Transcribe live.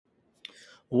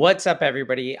What's up,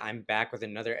 everybody? I'm back with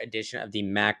another edition of the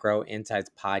Macro Insights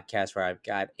podcast where I've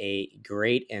got a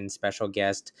great and special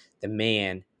guest, the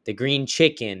man, the green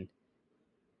chicken,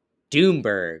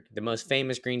 Doomberg, the most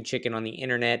famous green chicken on the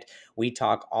internet. We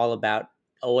talk all about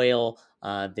oil,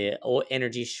 the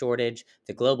energy shortage,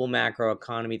 the global macro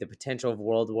economy, the potential of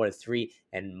World War III,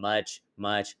 and much,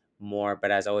 much more. But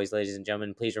as always, ladies and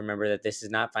gentlemen, please remember that this is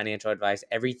not financial advice.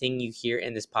 Everything you hear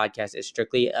in this podcast is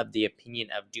strictly of the opinion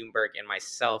of Doomberg and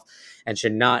myself and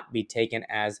should not be taken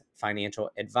as financial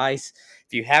advice.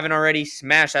 If you haven't already,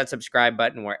 smash that subscribe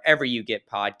button wherever you get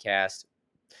podcasts.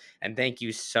 And thank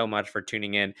you so much for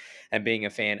tuning in and being a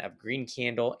fan of Green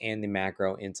Candle and the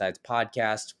Macro Insights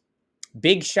podcast.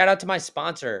 Big shout out to my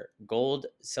sponsor,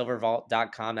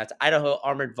 goldsilvervault.com. That's Idaho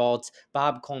Armored Vaults.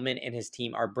 Bob Coleman and his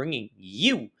team are bringing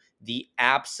you the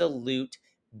absolute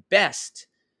best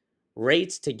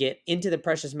rates to get into the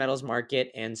precious metals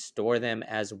market and store them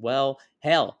as well.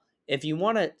 Hell, if you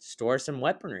want to store some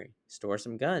weaponry, store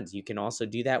some guns, you can also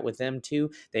do that with them too.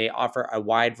 They offer a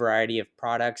wide variety of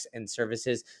products and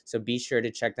services, so be sure to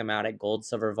check them out at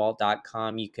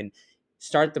goldsilvervault.com. You can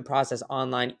start the process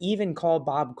online, even call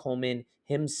Bob Coleman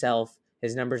himself.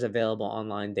 His number's available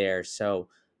online there. So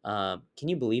can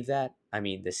you believe that? I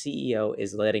mean, the CEO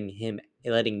is letting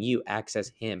you access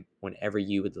him whenever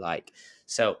you would like.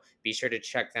 So be sure to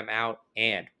check them out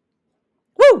and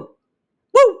woo!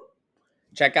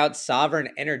 Check out Sovereign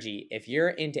Energy. If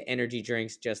you're into energy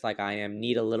drinks just like I am,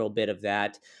 need a little bit of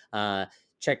that,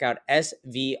 check out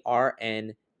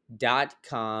SVRN.com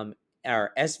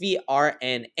or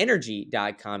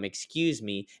SVRNenergy.com,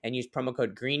 and use promo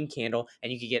code GreenCandle,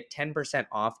 and you can get 10%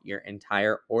 off your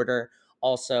entire order.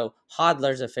 Also,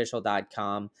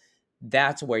 hodlersofficial.com.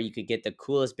 That's where you could get the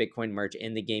coolest Bitcoin merch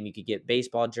in the game. You could get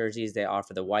baseball jerseys. They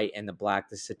offer the white and the black,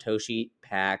 the Satoshi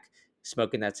pack.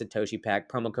 Smoking that Satoshi pack.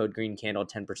 Promo code Green Candle,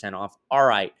 10% off. All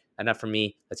right, enough from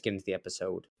me. Let's get into the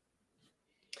episode.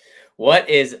 What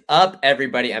is up,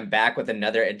 everybody? I'm back with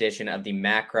another edition of the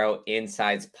Macro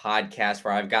Insights podcast,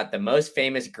 where I've got the most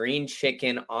famous green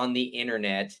chicken on the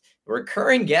internet.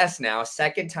 Recurring guest now,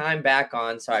 second time back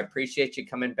on, so I appreciate you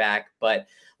coming back. But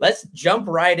let's jump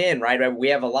right in, right? We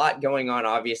have a lot going on,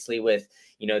 obviously, with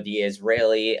the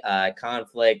Israeli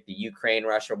conflict, the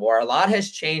Ukraine-Russia war. A lot has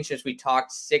changed since we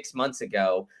talked 6 months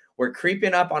ago. We're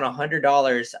creeping up on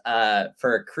 $100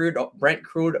 for Brent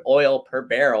crude oil per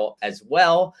barrel as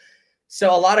well.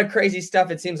 So a lot of crazy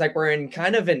stuff. It seems like we're in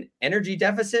kind of an energy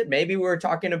deficit. Maybe we're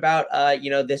talking about,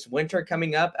 this winter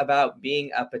coming up about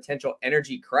being a potential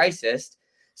energy crisis.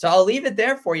 So I'll leave it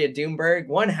there for you, Doomberg.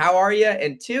 One, how are you?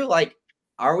 And two,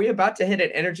 are we about to hit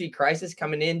an energy crisis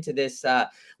coming into this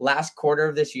last quarter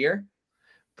of this year?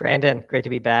 Brandon, great to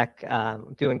be back.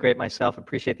 Doing great myself.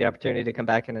 Appreciate the opportunity to come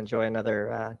back and enjoy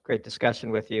another great discussion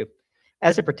with you.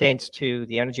 As it pertains to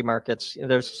the energy markets,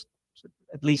 there's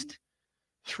at least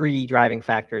three driving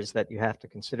factors that you have to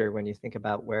consider when you think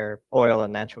about where oil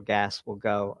and natural gas will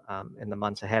go in the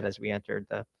months ahead as we enter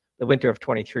the winter of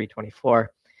 23-24.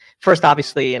 First,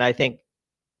 obviously, and I think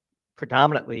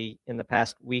predominantly in the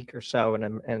past week or so,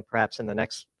 and perhaps in the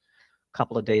next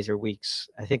couple of days or weeks,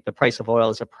 I think the price of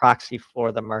oil is a proxy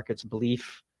for the market's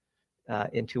belief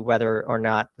into whether or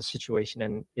not the situation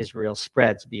in Israel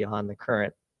spreads beyond the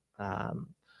current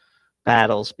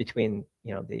battles between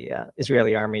the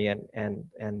Israeli army and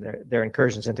their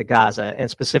incursions into Gaza, and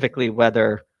specifically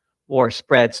whether war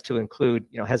spreads to include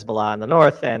Hezbollah in the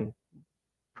north and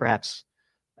perhaps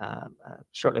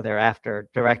shortly thereafter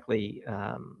directly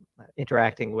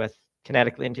interacting with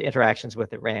kinetically into interactions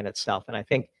with Iran itself. And I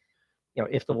think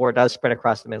if the war does spread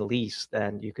across the Middle East,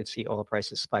 then you could see oil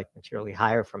prices spike materially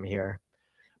higher from here.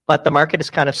 But the market is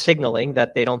kind of signaling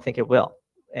that they don't think it will.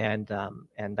 And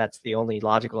that's the only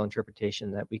logical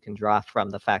interpretation that we can draw from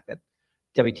the fact that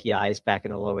WTI is back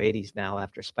in the low 80s now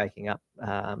after spiking up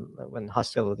when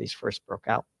hostilities first broke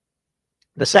out.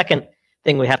 The second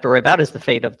thing we have to worry about is the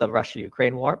fate of the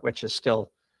Russia-Ukraine war, which is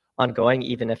still ongoing,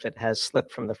 even if it has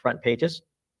slipped from the front pages,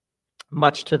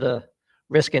 much to the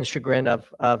risk and chagrin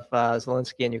of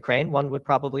Zelensky in Ukraine, one would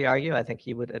probably argue. I think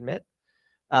he would admit.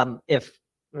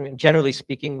 Generally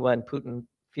speaking, when Putin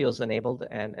feels enabled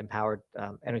and empowered,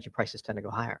 energy prices tend to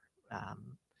go higher.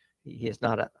 He's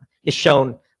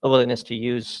shown a willingness to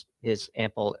use his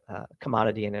ample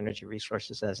commodity and energy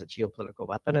resources as a geopolitical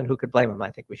weapon, and who could blame him?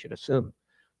 I think we should assume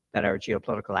that our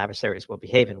geopolitical adversaries will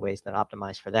behave in ways that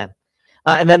optimize for them.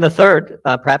 And then the third,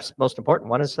 perhaps most important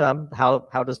one, is how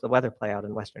does the weather play out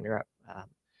in Western Europe?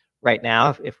 Right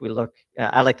now, if we look,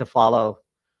 I like to follow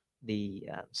the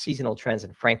seasonal trends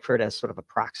in Frankfurt as sort of a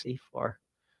proxy for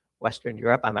Western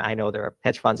Europe. I know there are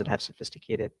hedge funds that have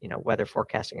sophisticated, weather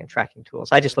forecasting and tracking tools.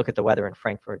 I just look at the weather in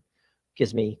Frankfurt.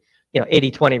 Gives me,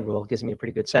 80-20 rule gives me a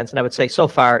pretty good sense. And I would say so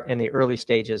far in the early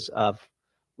stages of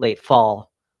late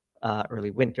fall,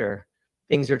 early winter,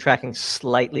 things are tracking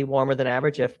slightly warmer than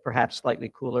average, if perhaps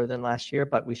slightly cooler than last year,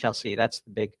 but we shall see. That's the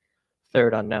big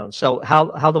third unknown. So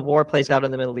how the war plays out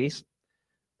in the Middle East,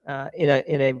 in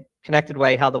a connected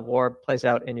way, how the war plays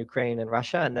out in Ukraine and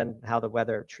Russia, and then how the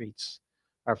weather treats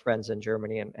our friends in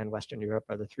Germany and Western Europe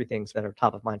are the three things that are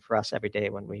top of mind for us every day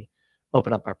when we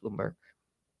open up our Bloomberg.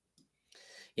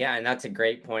 Yeah, and that's a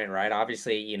great point, right?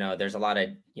 Obviously, there's a lot of,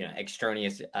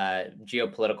 extraneous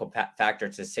geopolitical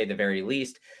factors to say the very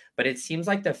least, but it seems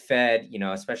like the Fed,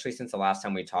 especially since the last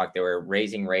time we talked, they were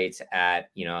raising rates at,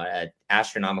 an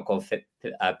astronomical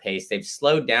pace. They've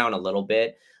slowed down a little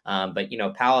bit, but,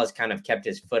 Powell has kind of kept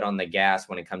his foot on the gas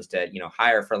when it comes to,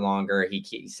 higher for longer.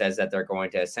 He says that they're going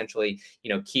to essentially,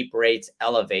 keep rates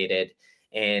elevated.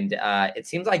 And it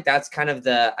seems like that's kind of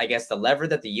the lever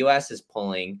that the U.S. is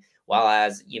pulling, while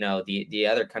as the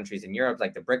other countries in Europe,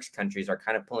 like the BRICS countries, are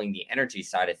kind of pulling the energy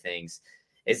side of things.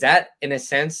 Is that, in a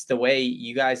sense, the way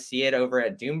you guys see it over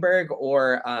at Doomberg,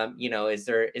 or is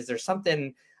there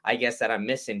something, I guess, that I'm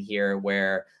missing here,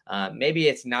 where maybe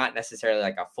it's not necessarily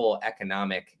like a full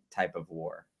economic type of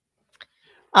war?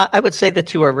 I would say the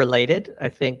two are related. I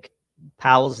think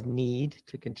Powell's need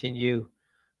to continue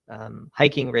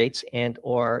hiking rates and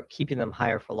or keeping them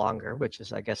higher for longer, which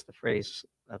is, I guess, the phrase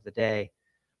of the day,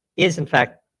 is in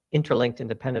fact interlinked and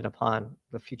dependent upon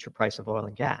the future price of oil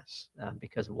and gas,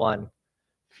 because one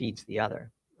feeds the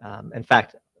other. In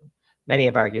fact, many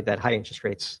have argued that high interest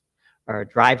rates are a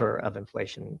driver of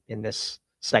inflation in this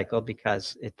cycle,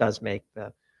 because it does make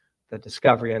the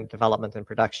discovery and development and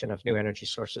production of new energy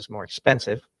sources more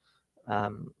expensive.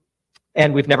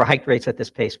 And we've never hiked rates at this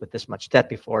pace with this much debt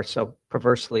before. So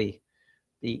perversely,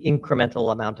 the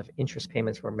incremental amount of interest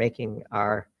payments we're making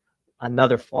are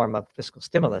another form of fiscal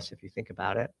stimulus, if you think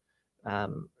about it.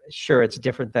 Sure, it's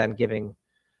different than giving,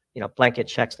 blanket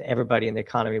checks to everybody in the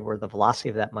economy where the velocity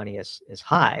of that money is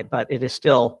high, but it is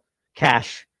still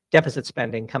cash deficit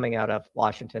spending coming out of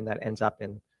Washington that ends up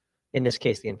in this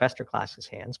case, the investor class's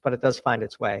hands, but it does find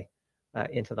its way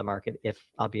into the market, if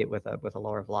albeit with a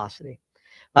lower velocity.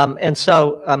 And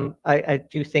so I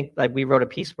do think that we wrote a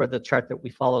piece where the chart that we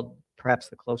followed perhaps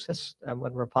the closest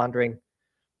when we're pondering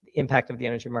the impact of the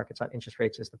energy markets on interest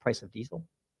rates is the price of diesel,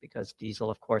 because diesel,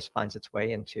 of course, finds its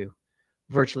way into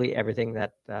virtually everything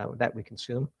that we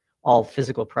consume. All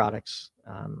physical products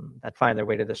that find their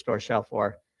way to the store shelf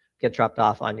or get dropped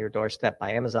off on your doorstep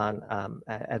by Amazon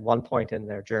at one point in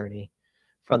their journey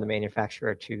from the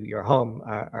manufacturer to your home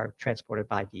are transported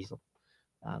by diesel.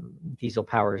 Diesel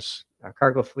powers our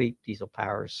cargo fleet, diesel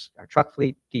powers our truck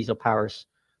fleet, diesel powers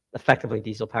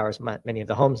many of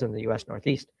the homes in the U.S.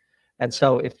 Northeast. And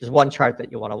so if there's one chart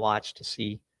that you want to watch to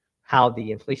see how the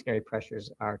inflationary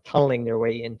pressures are tunneling their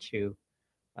way into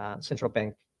central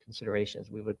bank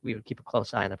considerations, we would keep a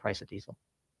close eye on the price of diesel.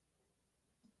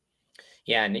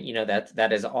 Yeah, and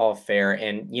that is all fair.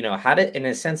 And how did, in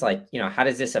a sense, like, how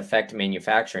does this affect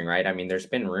manufacturing, right? I mean, there's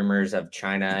been rumors of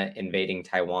China invading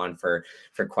Taiwan for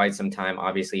quite some time.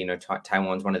 Obviously,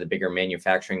 Taiwan's one of the bigger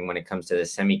manufacturing when it comes to the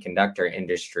semiconductor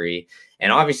industry.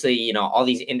 And obviously, all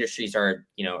these industries are,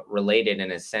 related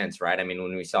in a sense, right? I mean,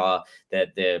 when we saw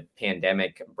the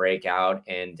pandemic break out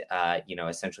and,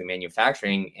 essentially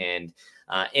manufacturing and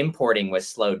importing was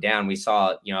slowed down, we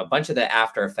saw, a bunch of the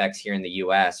after effects here in the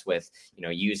U.S. with,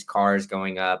 used cars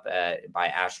going up by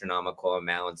astronomical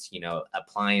amounts,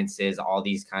 appliances, all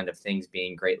these kind of things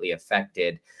being greatly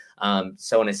affected.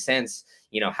 So in a sense,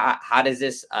 how does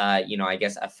this, I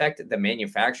guess, affect the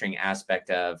manufacturing aspect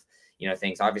of,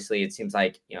 things? Obviously, it seems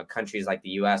like, countries like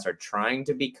the U.S. are trying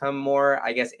to become more,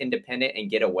 I guess, independent and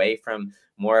get away from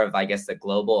more of, I guess, the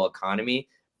global economy,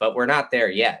 but we're not there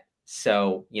yet.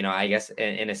 So, I guess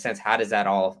in a sense, how does that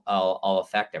all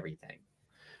affect everything?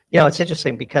 It's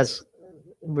interesting because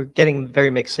we're getting very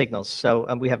mixed signals. So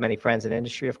we have many friends in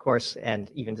industry, of course,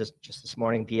 and even just this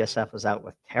morning, BSF was out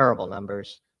with terrible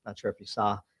numbers. Not sure if you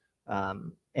saw.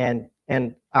 And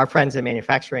our friends in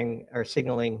manufacturing are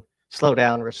signaling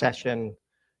slowdown, recession,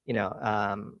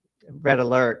 red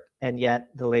alert, and yet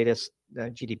the latest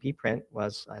GDP print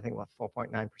was, I think,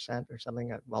 4.9% or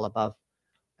something, well above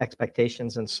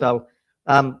expectations. And so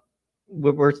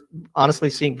we're honestly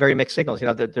seeing very mixed signals.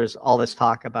 There's all this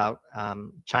talk about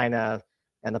China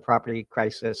and the property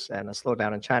crisis and a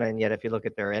slowdown in China, and yet if you look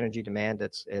at their energy demand,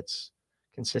 it's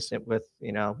consistent with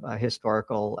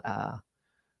historical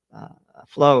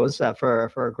flows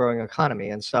for a growing economy.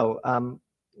 And so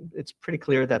it's pretty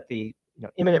clear that the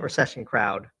imminent recession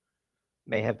crowd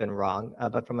may have been wrong.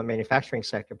 But from a manufacturing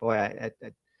sector, boy, I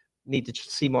need to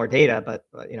see more data. But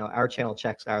our channel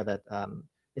checks are that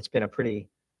it's been a pretty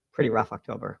rough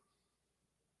October.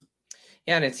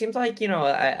 Yeah, and it seems like,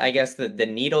 I guess the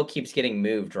needle keeps getting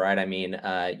moved, right? I mean,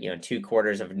 2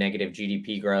 quarters of negative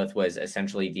GDP growth was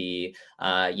essentially the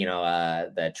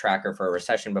tracker for a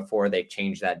recession before. They've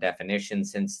changed that definition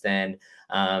since then.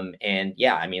 And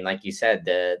yeah, I mean, like you said,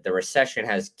 the recession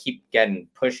has keep getting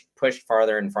pushed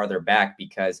farther and farther back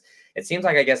because it seems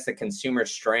like, I guess, the consumer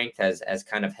strength has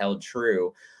kind of held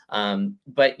true.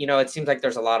 But, it seems like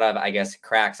there's a lot of, I guess,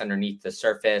 cracks underneath the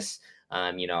surface.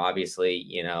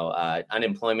 Obviously,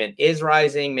 unemployment is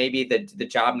rising. Maybe the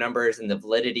job numbers and the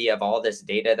validity of all this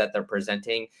data that they're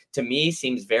presenting to me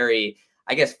seems very,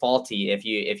 I guess, faulty. If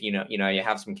you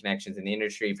have some connections in the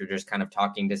industry, if you're just kind of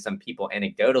talking to some people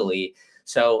anecdotally.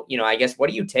 So, I guess, what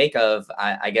do you take of,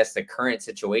 I guess, the current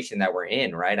situation that we're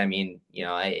in, right? I mean,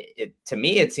 to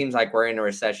me, it seems like we're in a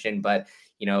recession, but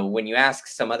when you ask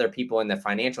some other people in the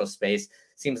financial space,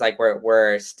 seems like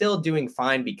we're still doing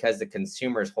fine because the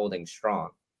consumer is holding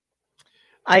strong.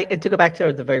 To go back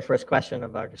to the very first question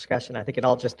of our discussion, I think it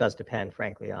all just does depend,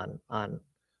 frankly, on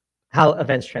how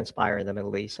events transpire in the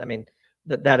Middle East. I mean,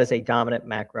 that is a dominant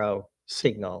macro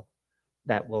signal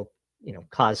that will,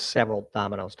 cause several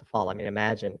dominoes to fall. I mean,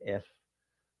 imagine if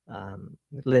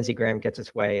Lindsey Graham gets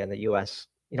its way in the U.S.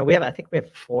 I think we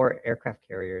have 4 aircraft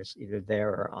carriers either there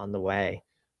or on the way,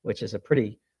 which is a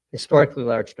pretty historically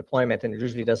large deployment, and it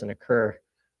usually doesn't occur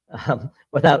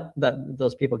without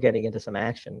those people getting into some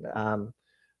action.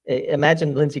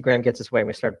 Imagine Lindsey Graham gets his way and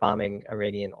we start bombing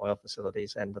Iranian oil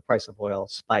facilities and the price of oil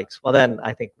spikes. Well, then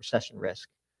I think recession risk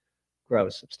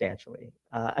grows substantially.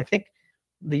 I think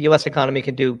the U.S. economy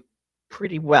can do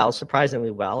pretty well,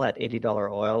 surprisingly well, at $80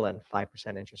 oil and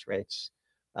 5% interest rates.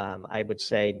 I would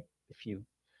say if you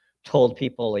told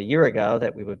people a year ago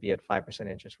that we would be at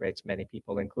 5% interest rates, many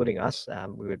people, including us,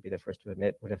 we would be the first to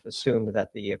admit, would have assumed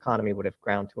that the economy would have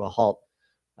ground to a halt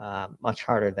much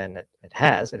harder than it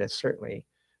has. It has certainly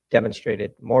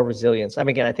demonstrated more resilience. I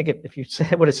mean, again, I think if you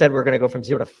would have said we're going to go from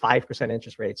 0 to 5%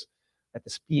 interest rates at the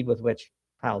speed with which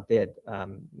Powell did,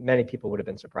 many people would have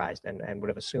been surprised and would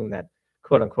have assumed that,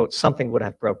 quote unquote, something would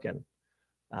have broken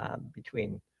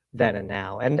between then and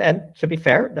now. And to be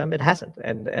fair, it hasn't.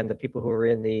 And the people who are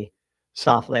in the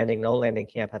soft landing, no landing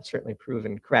camp have certainly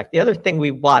proven correct. The other thing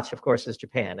we watch, of course, is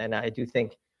Japan. And I do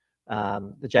think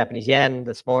the Japanese yen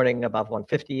this morning above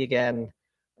 150 again,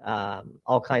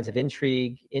 all kinds of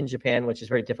intrigue in Japan, which is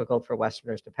very difficult for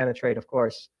Westerners to penetrate, of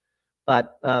course.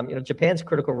 But Japan's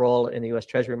critical role in the U.S.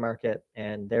 Treasury market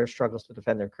and their struggles to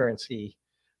defend their currency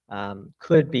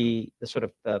could be the sort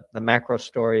of the macro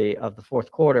story of the fourth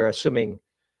quarter, assuming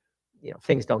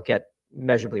things don't get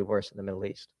measurably worse in the Middle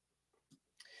East.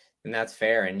 And that's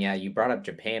fair. And yeah, you brought up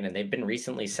Japan, and they've been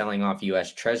recently selling off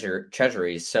U.S.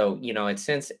 treasuries. So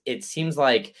it seems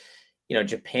like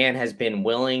Japan has been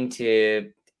willing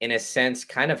to, in a sense,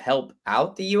 kind of help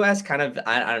out the U.S. Kind of,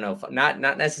 I don't know, not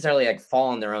necessarily like fall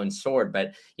on their own sword,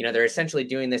 but they're essentially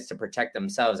doing this to protect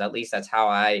themselves. At least that's how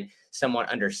I somewhat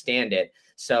understand it.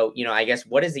 So, I guess,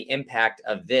 what is the impact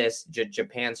of this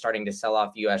Japan starting to sell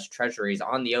off U.S. treasuries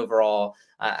on the overall,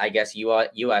 I guess,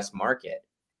 U.S. market?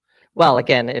 Well,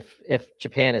 again, if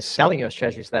Japan is selling U.S.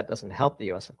 treasuries, that doesn't help the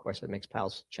U.S. Of course, it makes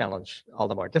Powell's challenge all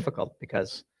the more difficult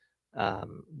because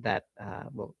that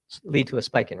will lead to a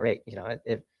spike in rate.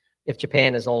 If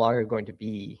Japan is no longer going to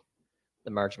be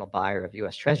the marginal buyer of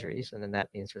U.S. treasuries, and then that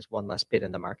means there's one less bid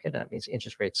in the market. That means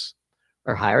interest rates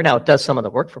are higher. Now, it does some of the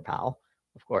work for Powell,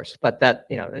 of course, but that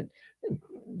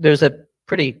there's a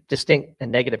pretty distinct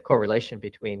and negative correlation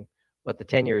between what the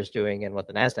 10-year is doing and what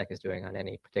the Nasdaq is doing on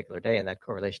any particular day, and that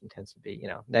correlation tends to be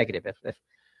negative.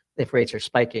 If rates are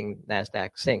spiking,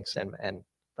 Nasdaq sinks, and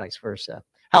vice versa.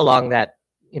 How long that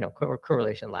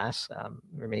correlation lasts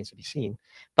remains to be seen.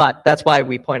 But that's why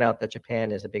we point out that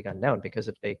Japan is a big unknown, because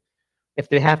if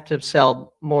they have to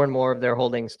sell more and more of their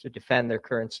holdings to defend their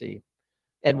currency,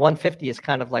 and 150 is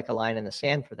kind of like a line in the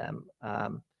sand for them,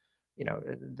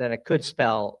 then it could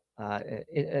spell an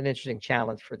interesting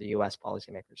challenge for the U.S.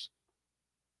 policymakers.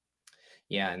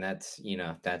 Yeah, and that's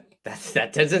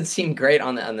that doesn't seem great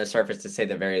on the surface, to say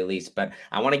the very least. But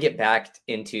I want to get back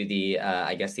into the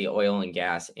I guess the oil and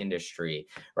gas industry,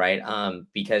 right?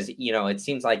 Because it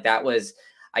seems like that was,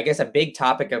 I guess, a big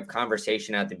topic of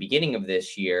conversation at the beginning of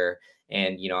this year.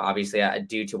 And obviously,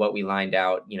 due to what we lined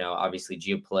out, obviously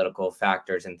geopolitical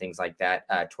factors and things like that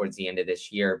towards the end of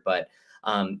this year. But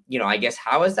I guess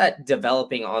how is that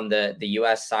developing on the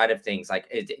U.S. side of things? Like,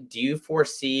 do you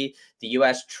foresee the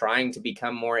U.S. trying to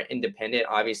become more independent?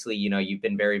 Obviously, you've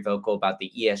been very vocal about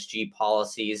the ESG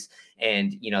policies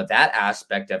and that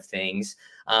aspect of things.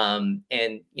 And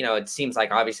it seems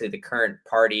like obviously the current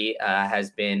party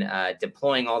has been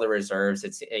deploying all the reserves.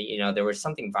 It's there was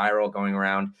something viral going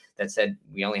around that said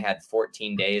we only had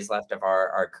 14 days left of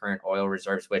our current oil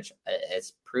reserves, which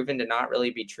has proven to not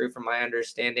really be true from my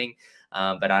understanding.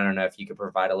 But I don't know if you could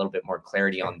provide a little bit more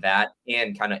clarity Sure. on that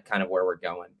and kind of where we're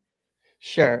going.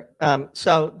 Sure.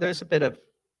 So there's a bit of,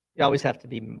 you always have to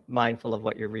be mindful of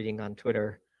what you're reading on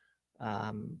Twitter,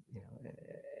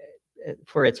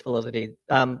 for its validity.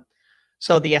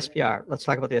 So the SPR, let's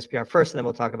talk about the SPR first, and then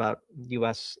we'll talk about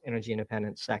U.S. energy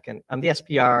independence second. The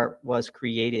SPR was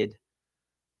created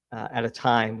at a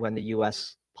time when the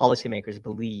U.S. policymakers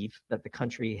believed that the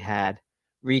country had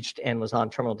reached and was on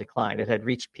terminal decline. It had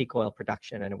reached peak oil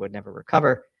production and it would never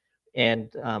recover.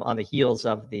 And on the heels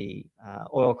of the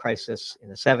oil crisis in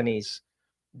the 70s,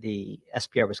 the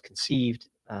SPR was conceived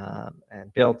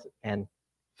and built and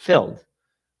filled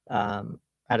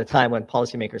at a time when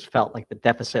policymakers felt like the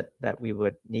deficit that we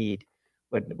would need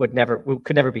could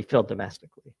never be filled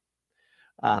domestically.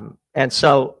 And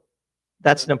so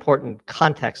that's an important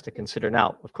context to consider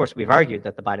now. Of course, we've argued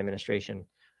that the Biden administration,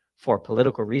 for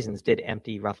political reasons, did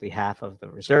empty roughly half of the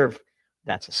reserve.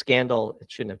 That's a scandal.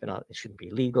 It shouldn't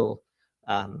be legal.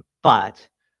 But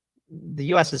the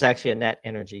U.S. is actually a net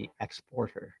energy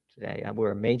exporter today.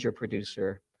 We're a major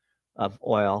producer of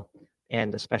oil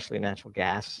and especially natural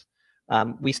gas.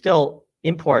 We still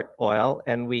import oil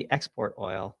and we export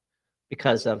oil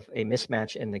because of a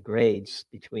mismatch in the grades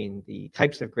between the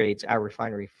types of grades our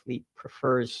refinery fleet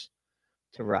prefers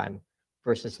to run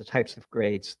versus the types of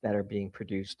grades that are being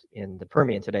produced in the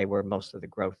Permian today, where most of the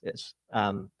growth is.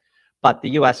 But the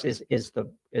U.S. is the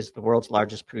world's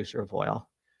largest producer of oil.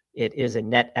 It is a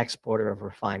net exporter of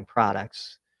refined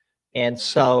products, and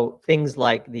so things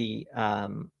like the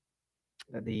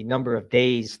number of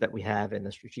days that we have in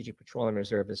the Strategic Petroleum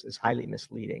Reserve is highly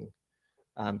misleading,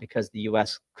 because the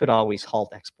U.S. could always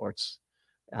halt exports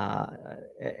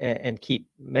and keep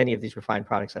many of these refined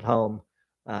products at home,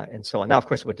 and so on. Now, of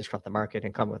course, it would disrupt the market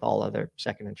and come with all other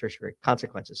second and tertiary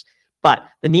consequences. But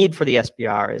the need for the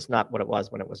SPR is not what it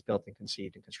was when it was built and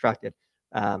conceived and constructed.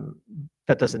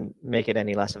 That doesn't make it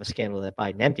any less of a scandal that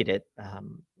Biden emptied it.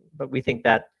 But we think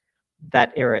that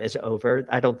era is over.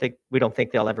 We don't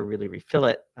think they'll ever really refill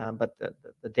it. But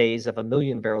the days of 1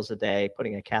 million barrels a day,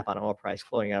 putting a cap on oil price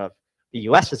flowing out of the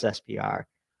U.S.'s SPR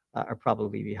are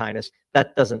probably behind us.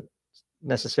 That doesn't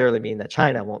necessarily mean that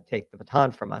China won't take the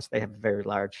baton from us. They have a very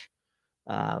large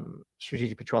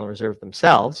Strategic Petroleum Reserve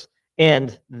themselves.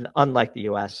 And unlike the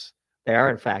U.S., they are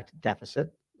in fact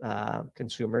deficit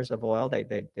consumers of oil.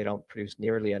 They don't produce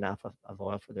nearly enough of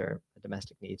oil for their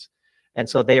domestic needs. And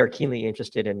so they are keenly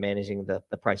interested in managing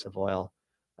the price of oil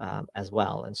as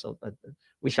well. And so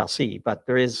we shall see. But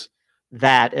there is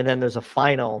that. And then there's a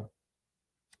final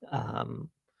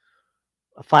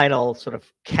sort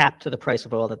of cap to the price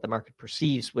of oil that the market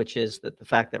perceives, which is that the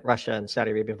fact that Russia and Saudi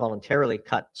Arabia voluntarily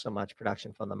cut so much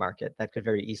production from the market that could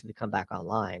very easily come back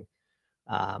online.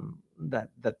 That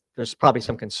there's probably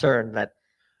some concern that,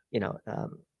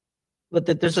 but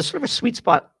there's a sort of a sweet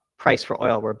spot price for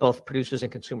oil where both producers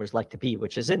and consumers like to be,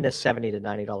 which is in this $70 to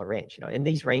 $90 range. In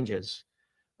these ranges,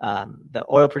 the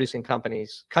oil producing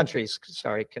countries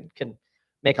can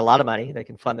make a lot of money. They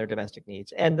can fund their domestic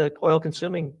needs, and the oil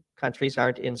consuming countries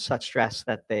aren't in such stress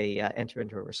that they enter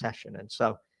into a recession. And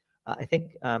so I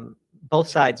think both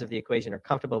sides of the equation are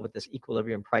comfortable with this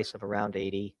equilibrium price of around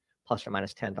 80 plus or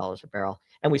minus $10 a barrel.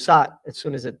 And we saw it as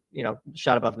soon as it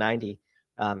shot above 90.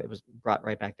 It was brought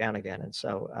right back down again. And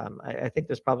so I think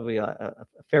there's probably a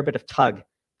fair bit of tug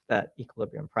that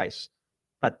equilibrium price.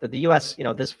 But the U.S.,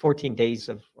 this 14 days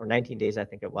or 19 days, I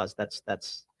think it was, that's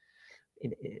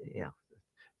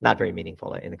not very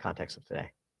meaningful in the context of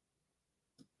today.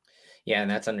 Yeah,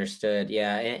 and that's understood.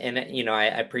 Yeah, and I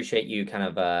appreciate you kind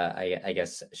of, I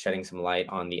guess, shedding some light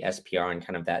on the SPR and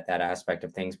kind of that aspect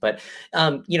of things. But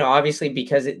obviously,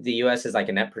 because the U.S. is like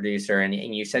a net producer, and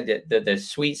you said that the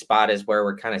sweet spot is where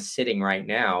we're kind of sitting right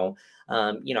now.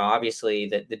 Obviously,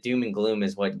 the doom and gloom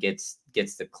is what gets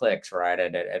the clicks, right,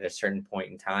 at a certain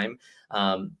point in time.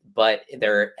 But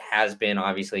there has been,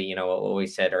 obviously, what we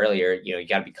said earlier. You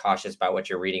got to be cautious about what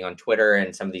you're reading on Twitter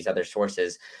and some of these other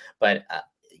sources. But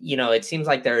it seems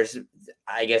like there's,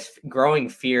 I guess, growing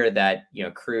fear that,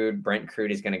 Brent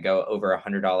crude is going to go over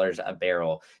 $100 a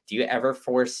barrel. Do you ever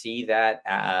foresee that,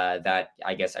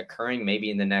 I guess, occurring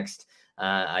maybe in the next,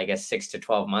 6 to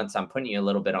 12 months? I'm putting you a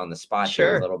little bit on the spot Sure.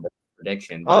 here a little bit.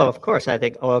 prediction. Oh, But of course. I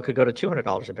think oil could go to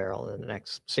 $200 a barrel in the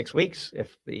next 6 weeks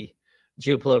if the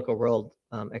geopolitical world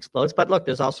explodes. But look,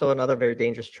 there's also another very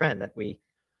dangerous trend that we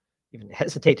even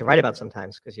hesitate to write about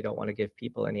sometimes because you don't want to give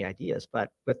people any ideas. But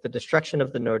with the destruction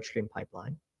of the Nord Stream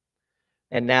pipeline,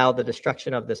 and now the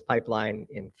destruction of this pipeline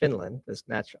in Finland, this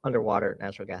underwater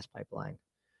natural gas pipeline,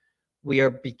 we are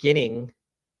beginning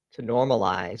to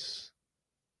normalize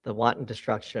the wanton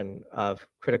destruction of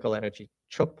critical energy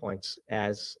choke points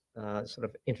as sort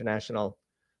of international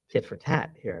tit for tat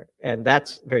here. And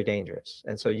that's very dangerous.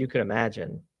 And so you can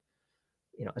imagine,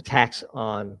 attacks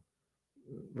on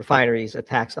refineries,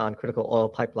 attacks on critical oil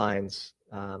pipelines,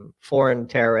 foreign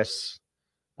terrorists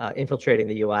infiltrating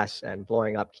the US and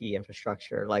blowing up key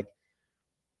infrastructure. Like,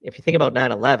 if you think about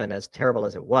 9/11, as terrible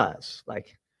as it was,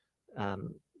 like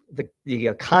the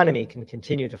economy can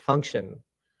continue to function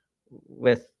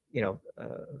with the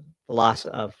loss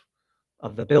of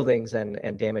the buildings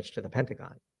and damage to the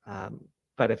Pentagon.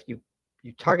 But if you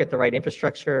target the right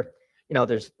infrastructure,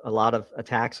 there's a lot of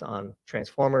attacks on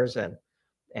transformers and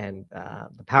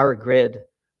the power grid.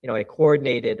 A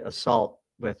coordinated assault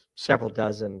with several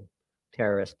dozen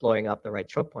terrorists blowing up the right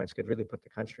choke points could really put the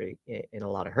country in a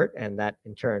lot of hurt, and that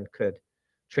in turn could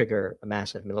trigger a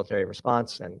massive military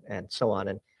response and so on.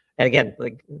 And again,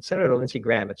 like Senator Lindsey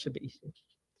Graham, it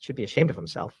should be ashamed of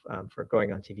himself for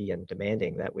going on TV and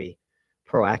demanding that we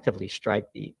proactively strike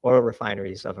the oil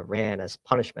refineries of Iran as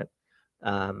punishment.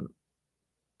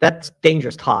 That's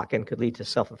dangerous talk and could lead to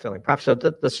self-fulfilling prophecy.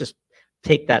 So let's just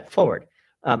take that forward.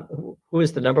 Who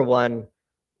is the number one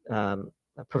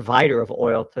provider of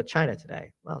oil to China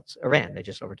today? Well, it's Iran. They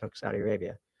just overtook Saudi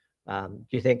Arabia. Do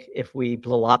you think if we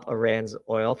blow up Iran's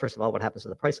oil, first of all, what happens to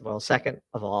the price of oil? Second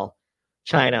of all,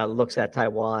 China looks at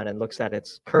Taiwan and looks at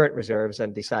its current reserves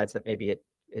and decides that maybe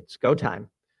it's go time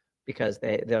because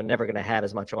they're never going to have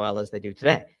as much oil as they do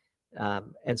today.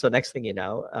 And so next thing you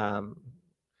know,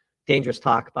 dangerous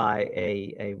talk by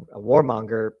a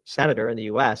warmonger senator in the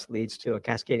U.S. leads to a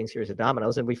cascading series of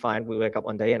dominoes, and we wake up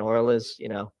one day and oil is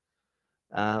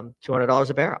 $200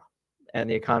 a barrel, and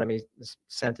the economy is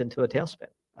sent into a tailspin.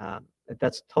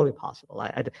 That's totally possible.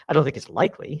 I don't think it's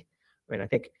likely. I mean, I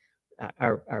think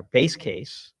our base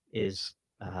case is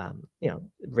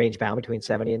range bound between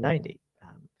 70 and 90.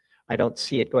 I don't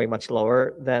see it going much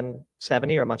lower than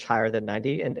 70 or much higher than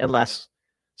 90, and unless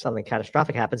something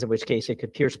catastrophic happens, in which case it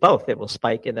could pierce both. It will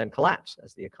spike and then collapse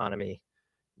as the economy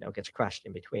gets crushed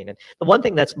in between. And the one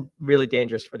thing that's really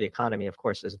dangerous for the economy, of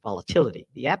course, is volatility.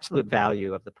 The absolute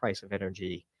value of the price of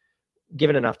energy,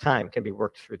 given enough time, can be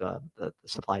worked through the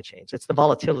supply chains. It's the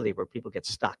volatility where people get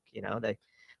stuck.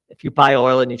 If you buy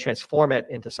oil and you transform it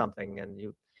into something and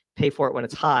you pay for it when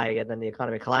it's high and then the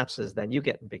economy collapses, then you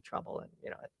get in big trouble. And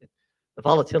the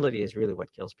volatility is really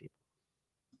what kills people.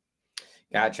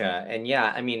 Gotcha. And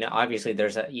yeah, I mean, obviously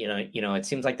there's it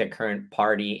seems like the current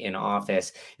party in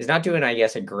office is not doing, I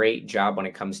guess, a great job when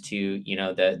it comes to,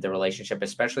 the relationship,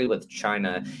 especially with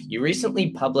China. You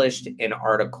recently published an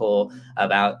article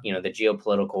about, the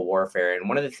geopolitical warfare. And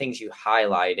one of the things you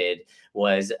highlighted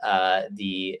was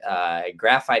the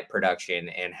graphite production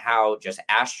and how just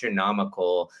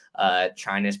astronomical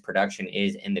China's production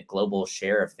is in the global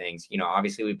share of things.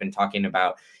 Obviously we've been talking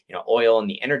about, oil and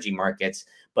the energy markets.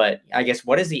 But I guess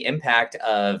what is the impact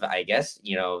of,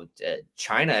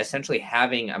 China essentially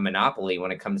having a monopoly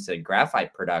when it comes to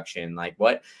graphite production? Like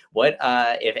what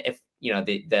if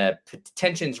the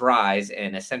tensions rise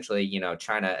and essentially,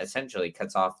 China essentially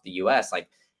cuts off the US, like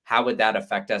how would that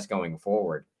affect us going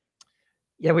forward?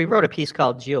 Yeah, we wrote a piece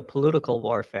called Geopolitical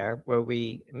Warfare, where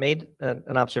we made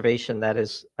an observation that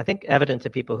is, I think, evident to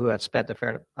people who have spent a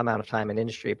fair amount of time in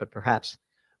industry, but perhaps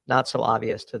not so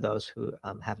obvious to those who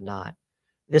have not.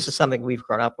 This is something we've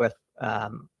grown up with.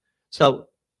 So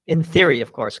in theory,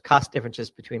 of course, cost differences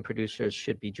between producers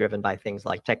should be driven by things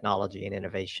like technology and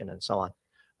innovation and so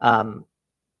on.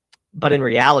 But in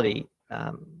reality,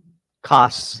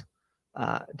 costs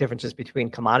differences between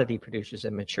commodity producers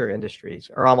and mature industries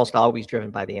are almost always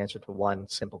driven by the answer to one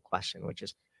simple question, which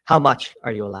is, how much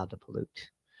are you allowed to pollute?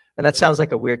 And that sounds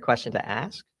like a weird question to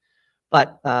ask,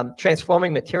 but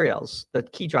transforming materials, the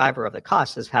key driver of the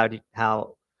cost is how do you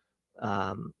handle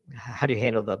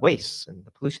the waste and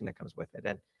the pollution that comes with it?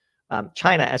 And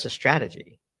China, as a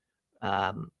strategy,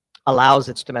 allows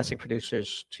its domestic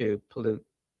producers to pollute,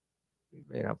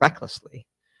 recklessly,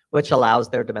 which allows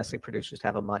their domestic producers to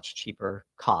have a much cheaper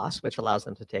cost, which allows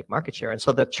them to take market share. And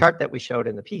so the chart that we showed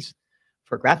in the piece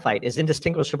for graphite is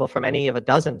indistinguishable from any of a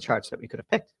dozen charts that we could have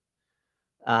picked.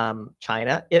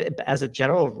 China, as a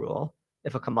general rule,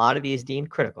 if a commodity is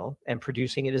deemed critical and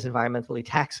producing it is environmentally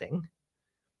taxing,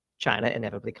 China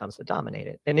inevitably comes to dominate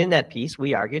it. And in that piece,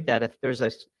 we argued that if there's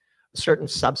a certain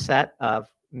subset of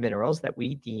minerals that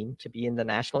we deem to be in the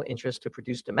national interest to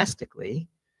produce domestically,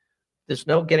 there's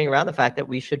no getting around the fact that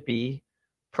we should be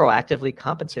proactively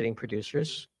compensating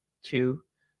producers to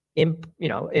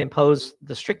impose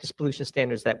the strictest pollution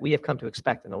standards that we have come to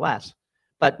expect in the West.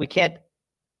 But we can't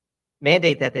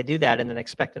mandate that they do that and then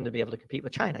expect them to be able to compete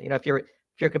with China. If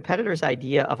your competitor's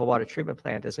idea of a water treatment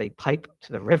plant is a pipe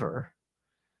to the river,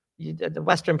 the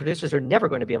Western producers are never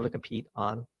going to be able to compete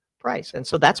on price. And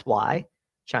so that's why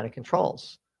China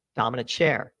controls dominant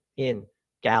share in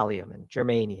gallium and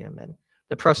germanium and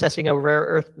the processing of rare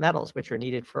earth metals, which are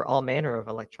needed for all manner of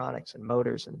electronics and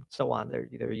motors and so on.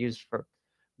 They're used for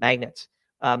magnets.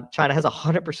 China has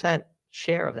 100%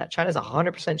 share of that. China has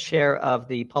 100% share of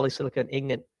the polysilicon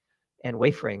ingot and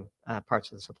wafering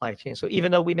parts of the supply chain. So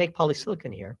even though we make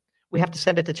polysilicon here, we have to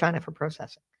send it to China for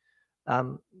processing.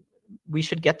 We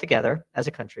should get together as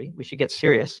a country. We should get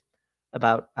serious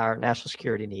about our national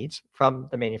security needs from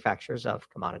the manufacturers of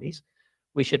commodities.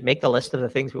 We should make the list of the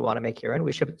things we want to make here, and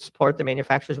we should support the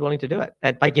manufacturers willing to do it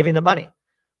and by giving them money.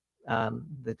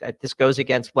 This goes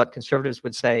against what conservatives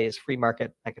would say is free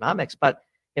market economics, but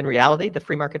in reality, the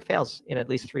free market fails in at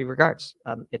least three regards.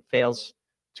 It fails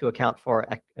to account for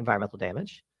environmental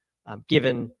damage.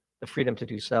 Given the freedom to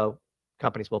do so,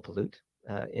 companies will pollute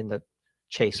in the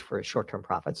chase for short-term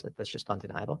profits. That's just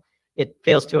undeniable. It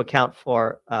fails to account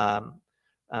for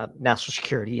national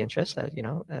security interests,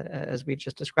 as we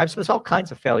just described. So there's all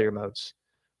kinds of failure modes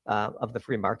of the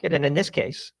free market. And in this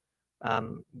case,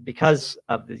 because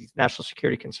of the national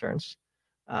security concerns,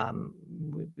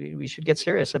 we should get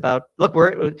serious about, look,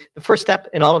 the first step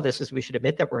in all of this is we should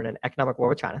admit that we're in an economic war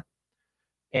with China,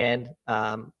 and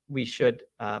we should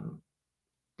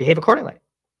behave accordingly.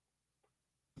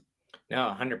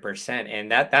 No, 100%.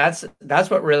 And that's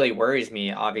what really worries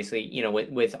me, obviously,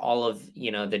 with all of, the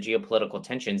geopolitical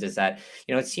tensions is that,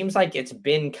 it seems like it's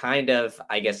been kind of,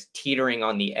 I guess, teetering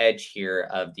on the edge here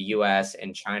of the US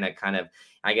and China kind of,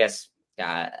 I guess,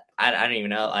 I don't even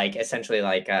know, like essentially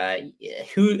like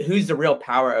who's the real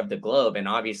power of the globe. And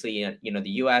obviously, the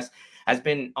US has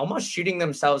been almost shooting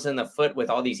themselves in the foot with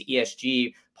all these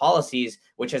ESG policies,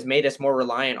 which has made us more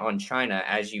reliant on China,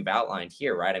 as you've outlined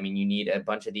here, right? I mean, you need a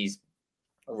bunch of these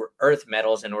earth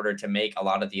metals in order to make a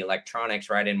lot of the electronics,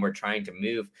 right? And we're trying to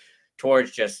move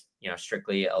towards just,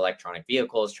 strictly electronic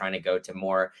vehicles, trying to go to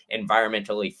more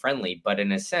environmentally friendly. But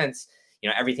in a sense,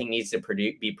 everything needs to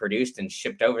be produced and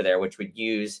shipped over there, which would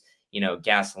use,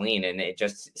 gasoline. And it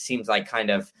just seems like kind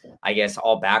of, I guess,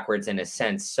 all backwards in a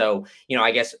sense. So,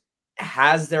 I guess,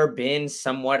 has there been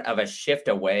somewhat of a shift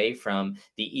away from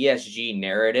the ESG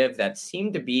narrative that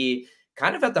seemed to be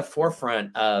kind of at the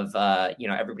forefront of,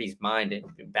 everybody's mind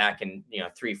back in,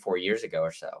 3-4 years ago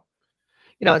or so?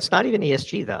 It's not even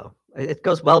ESG, though. It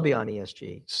goes well beyond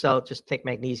ESG. So just take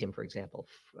magnesium, for example.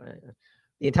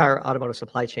 The entire automotive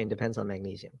supply chain depends on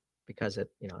magnesium because it,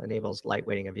 enables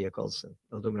lightweighting of vehicles and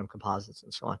aluminum composites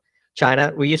and so on.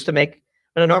 China, we used to make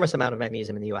an enormous amount of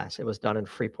magnesium in the U.S. It was done in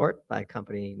Freeport by a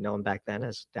company known back then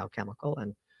as Dow Chemical,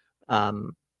 and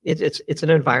it's an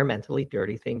environmentally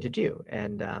dirty thing to do.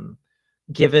 And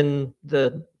given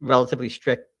the relatively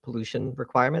strict pollution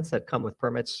requirements that come with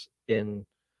permits in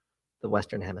the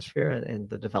Western Hemisphere and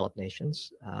the developed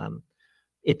nations,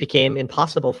 it became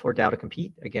impossible for Dow to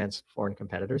compete against foreign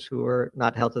competitors who were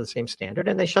not held to the same standard,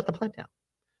 and they shut the plant down.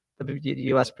 The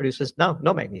U.S. produces no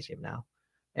magnesium now,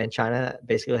 and China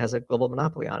basically has a global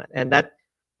monopoly on it. And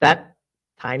that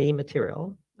tiny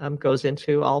material goes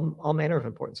into all manner of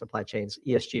important supply chains,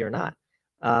 ESG or not.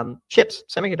 Chips,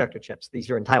 semiconductor chips. These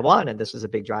are in Taiwan, and this is a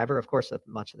big driver, of course, of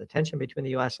much of the tension between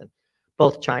the U.S. and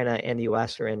both China and the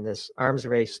U.S. are in this arms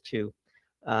race to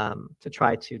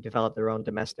try to develop their own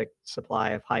domestic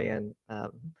supply of high-end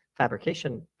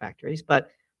fabrication factories. But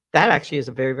that actually is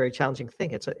a very, very challenging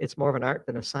thing. It's more of an art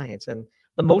than a science. And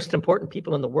the most important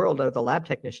people in the world are the lab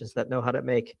technicians that know how to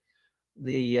make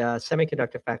the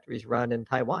semiconductor factories run in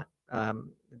Taiwan.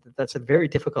 That's a very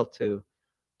difficult to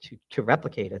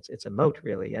replicate. It's a moat,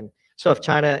 really. And so if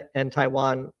China and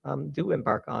Taiwan do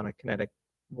embark on a kinetic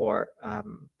war,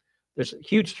 there's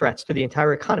huge threats to the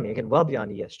entire economy, again, well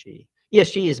beyond ESG.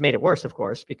 ESG has made it worse, of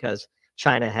course, because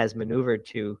China has maneuvered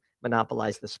to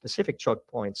monopolize the specific choke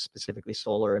points, specifically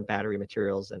solar and battery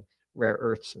materials and rare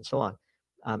earths and so on.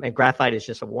 And graphite is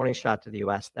just a warning shot to the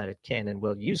U.S. that it can and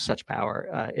will use such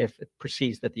power if it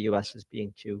perceives that the U.S. is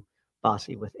being too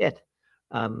bossy with it.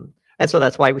 And so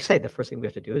that's why we say the first thing we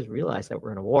have to do is realize that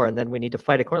we're in a war, and then we need to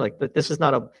fight accordingly. But this is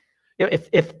not a,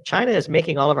 if China is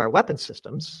making all of our weapon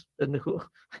systems, then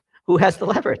who has the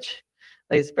leverage?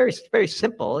 Like, it's very, very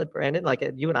simple, Brandon. Like,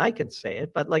 you and I can say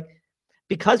it, but like,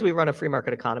 because we run a free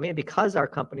market economy and because our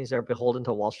companies are beholden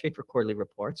to Wall Street for quarterly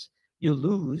reports, you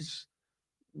lose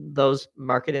those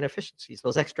market inefficiencies.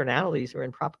 Those externalities are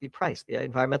improperly priced. The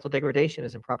environmental degradation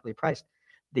is improperly priced.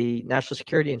 The national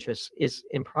security interest is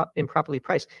improperly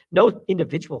priced. No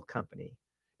individual company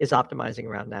is optimizing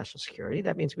around national security.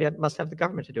 That means we must have the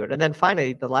government to do it. And then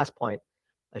finally, the last point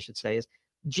I should say is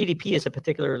GDP is a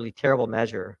particularly terrible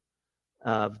measure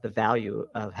of the value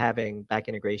of having back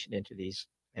integration into these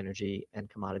energy and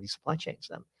commodity supply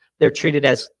chains. They're treated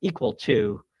as equal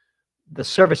to the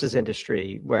services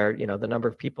industry, where the number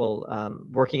of people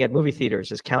working at movie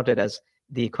theaters is counted as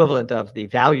the equivalent of the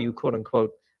value, quote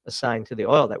unquote, assigned to the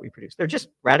oil that we produce. They're just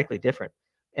radically different.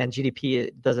 And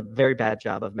GDP does a very bad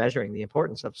job of measuring the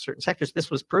importance of certain sectors. This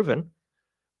was proven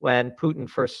when Putin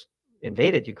first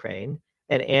invaded Ukraine,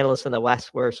 and analysts in the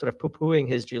West were sort of poo-pooing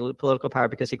his geopolitical power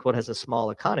because he, quote, has a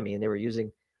small economy, and they were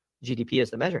using GDP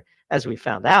as the measure. As we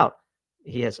found out,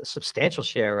 he has a substantial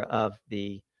share of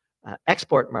the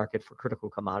export market for critical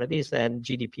commodities, and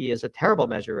GDP is a terrible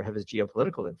measure of his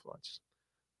geopolitical influence,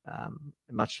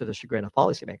 much to the chagrin of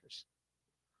policymakers.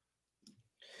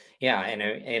 Yeah,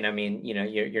 and I mean,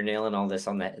 you're nailing all this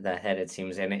on the head, it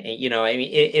seems, and I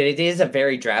mean, it is a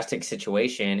very drastic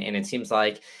situation, and it seems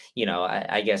like,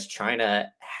 I guess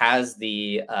China has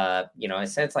the, in a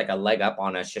sense, like a leg up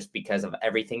on us just because of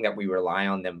everything that we rely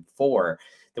on them for.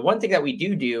 The one thing that we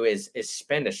do is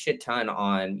spend a shit ton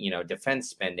on, defense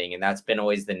spending. And that's been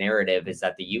always the narrative, is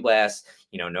that the US,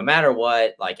 no matter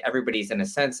what, like, everybody's in a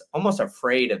sense almost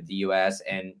afraid of the US.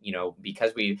 And,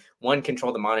 because we, one,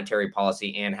 control the monetary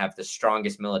policy and have the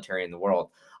strongest military in the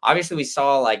world. Obviously, we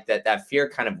saw like that fear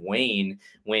kind of wane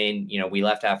when, we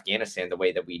left Afghanistan the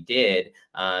way that we did.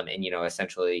 And,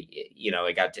 essentially,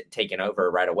 it got taken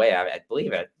over right away. I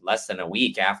believe at less than a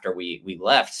week after we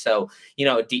left. So,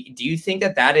 do you think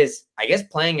that is, I guess,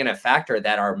 playing in a factor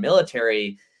that our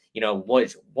military,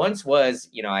 which once was,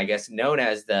 I guess, known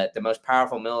as the most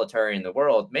powerful military in the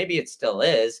world, maybe it still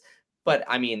is. But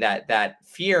I mean, that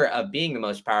fear of being the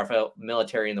most powerful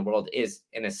military in the world is,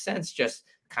 in a sense, just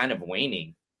kind of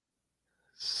waning.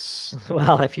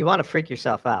 Well, if you want to freak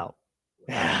yourself out,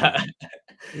 head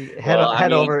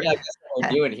over. Yeah, that's what we're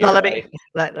doing here. No,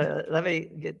 let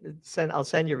me I'll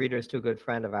send your readers to a good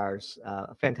friend of ours,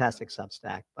 a fantastic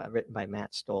Substack written by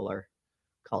Matt Stoller,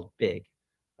 called Big,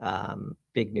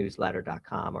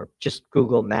 bignewsletter.com, or just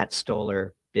Google Matt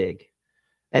Stoller Big.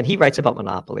 And he writes about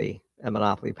monopoly and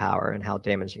monopoly power and how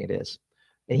damaging it is.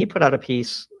 And he put out a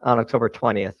piece on October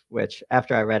 20th, which,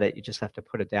 after I read it, you just have to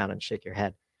put it down and shake your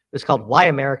head. It was called "Why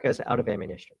America is Out of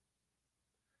Ammunition."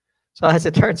 So as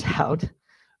it turns out,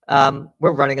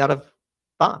 we're running out of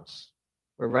bombs.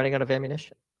 We're running out of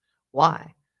ammunition.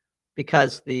 Why?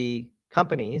 Because the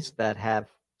companies that have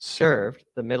served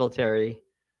the military,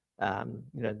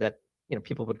 that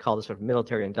people would call the sort of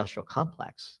military-industrial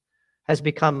complex, has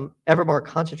become ever more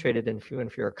concentrated in fewer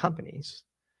and fewer companies.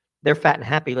 They're fat and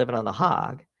happy living on the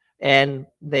hog, and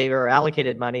they are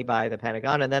allocated money by the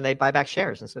Pentagon, and then they buy back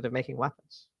shares instead of making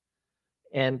weapons.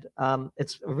 And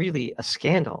it's really a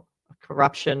scandal, a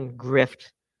corruption,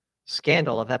 grift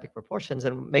scandal of epic proportions,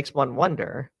 and makes one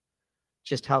wonder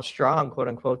just how strong, quote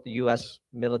unquote, the U.S.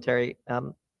 military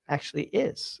actually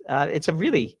is. It's a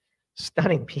really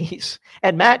stunning piece.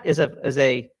 And Matt is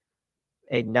a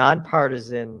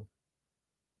nonpartisan,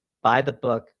 by the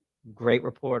book, great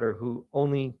reporter who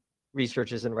only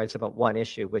researches and writes about one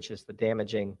issue, which is the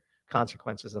damaging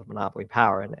consequences of monopoly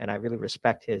power. And I really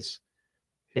respect his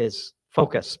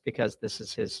focus, because this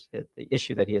is the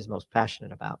issue that he is most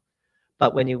passionate about.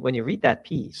 But when you read that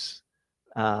piece,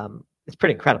 it's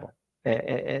pretty incredible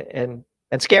and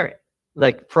scary.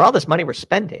 Like, for all this money we're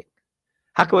spending,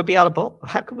 how could we be out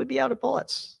of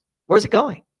bullets? Where's it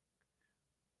going?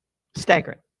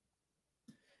 Staggering.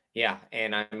 Yeah.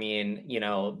 And I mean,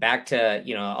 back to,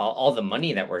 all the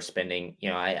money that we're spending,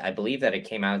 I believe that it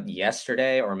came out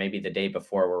yesterday, or maybe the day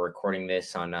before we're recording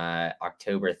this on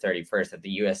October 31st, that the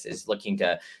U.S. is looking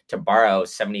to borrow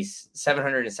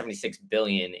 $776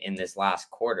 billion in this last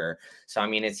quarter. So, I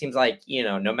mean, it seems like,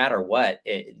 no matter what,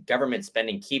 government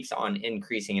spending keeps on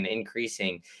increasing and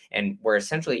increasing. And we're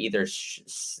essentially either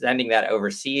sending that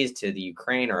overseas to the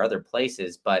Ukraine or other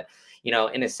places. But,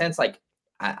 in a sense, like,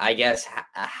 I guess,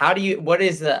 what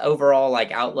is the overall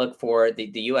like outlook for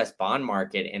the U.S. bond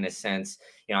market, in a sense?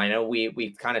 I know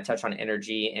we've kind of touched on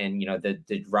energy and,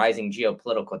 the rising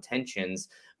geopolitical tensions,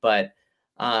 but,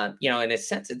 in a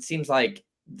sense, it seems like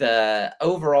the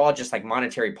overall just like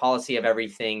monetary policy of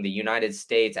everything, the United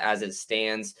States as it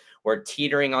stands, we're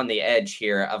teetering on the edge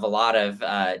here of a lot of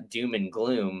doom and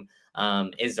gloom.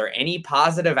 Is there any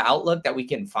positive outlook that we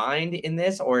can find in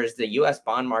this, or is the U.S.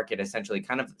 bond market essentially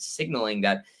kind of signaling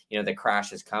that, the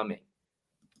crash is coming?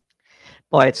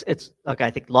 Well, it's okay.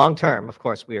 I think long term, of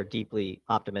course, we are deeply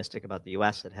optimistic about the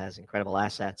U.S. It has incredible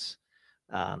assets,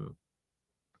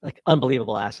 like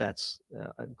unbelievable assets,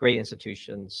 great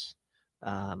institutions.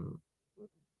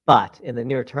 But in the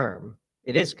near term,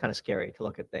 it is kind of scary to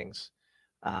look at things.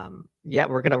 Yeah,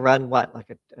 we're going to run like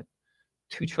a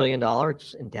 $2 trillion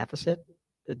in deficit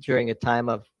during a time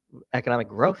of economic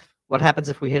growth. What happens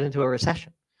if we hit into a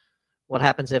recession? What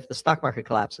happens if the stock market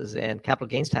collapses and capital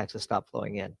gains taxes stop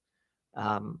flowing in?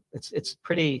 It's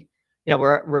pretty,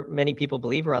 we're many people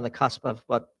believe we're on the cusp of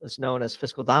what is known as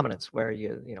fiscal dominance, where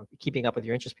keeping up with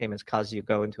your interest payments causes you to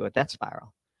go into a debt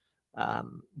spiral.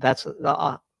 That's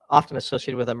often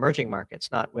associated with emerging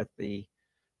markets, not with the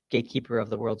gatekeeper of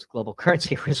the world's global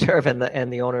currency reserve and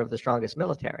the owner of the strongest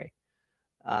military.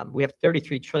 We have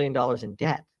 $33 trillion in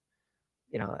debt,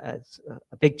 a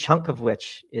big chunk of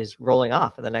which is rolling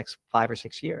off in the next 5 or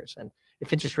 6 years. And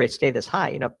if interest rates stay this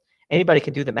high, anybody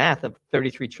can do the math of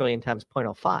 33 trillion times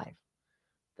 0.05.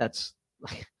 That's,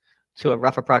 to a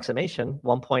rough approximation,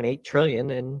 1.8 trillion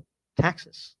in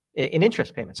taxes, in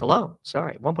interest payments alone.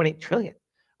 Sorry, 1.8 trillion.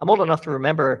 I'm old enough to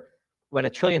remember when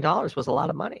 $1 trillion was a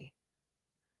lot of money.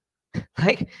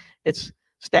 Like, it's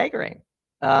staggering.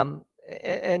 I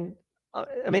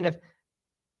mean,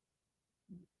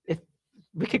 if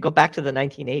we could go back to the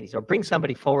 1980s or bring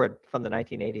somebody forward from the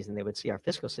 1980s and they would see our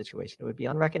fiscal situation, it would be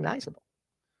unrecognizable.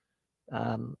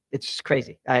 It's just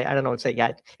crazy. I don't know what to say.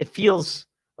 Yeah, it feels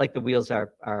like the wheels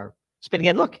are spinning.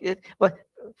 And look,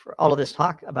 for all of this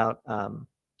talk about the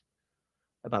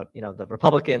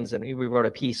Republicans, and we wrote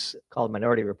a piece called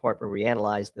Minority Report where we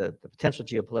analyzed the potential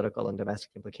geopolitical and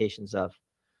domestic implications of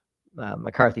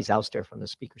McCarthy's ouster from the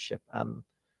speakership.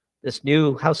 This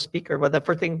new House Speaker, well, the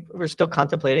first thing we're still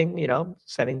contemplating,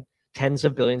 sending tens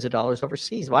of billions of dollars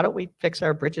overseas. Why don't we fix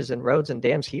our bridges and roads and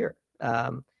dams here?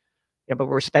 But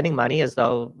we're spending money as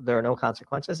though there are no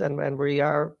consequences, and we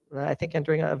are, I think,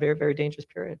 entering a very, very dangerous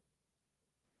period.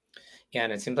 Yeah,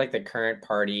 and it seems like the current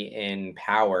party in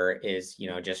power is,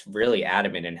 just really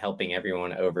adamant in helping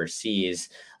everyone overseas.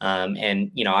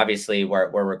 And, obviously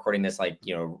we're recording this like,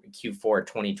 Q4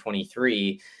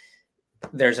 2023.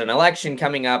 There's an election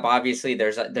coming up. Obviously,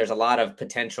 there's a lot of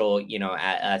potential,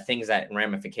 things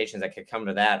ramifications that could come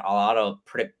to that. A lot of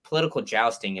political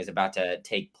jousting is about to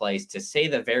take place, to say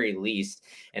the very least,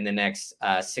 in the next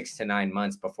 6 to 9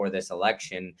 months before this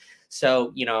election.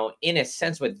 So, in a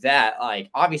sense, with that,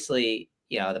 like, obviously,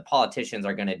 the politicians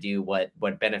are going to do what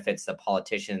benefits the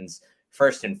politicians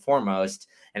first and foremost.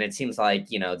 And it seems like,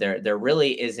 there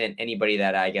really isn't anybody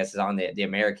that I guess is on the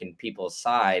American people's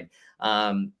side.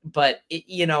 But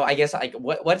I guess, like,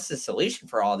 what's the solution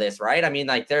for all this, right? I mean,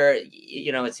 like,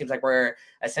 it seems like we're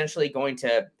essentially going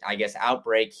to, I guess,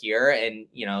 outbreak here, and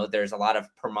there's a lot of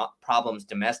problems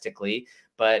domestically,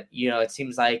 but it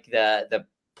seems like the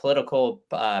political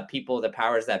people, the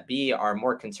powers that be, are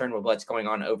more concerned with what's going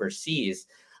on overseas.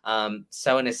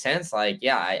 So in a sense, like,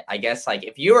 yeah, I guess, like,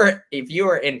 if you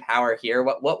were in power here,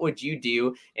 what would you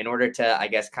do in order to, I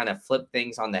guess, kind of flip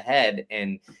things on the head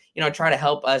and, try to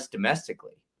help us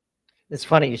domestically? It's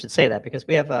funny you should say that, because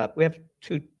we have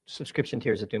 2 subscription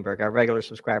tiers at Doomberg. Our regular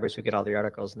subscribers who get all the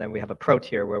articles, and then we have a pro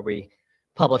tier where we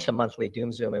publish a monthly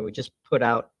Doom Zoom, and we just put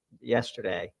out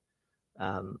yesterday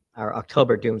our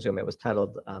October Doom Zoom. It was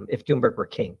titled "If Doomberg Were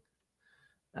King."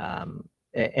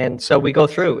 And so we go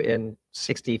through in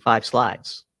 65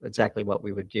 slides exactly what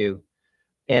we would do.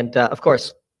 And of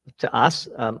course, to us,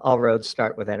 all roads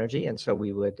start with energy. And so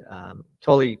we would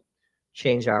totally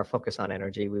change our focus on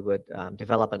energy. We would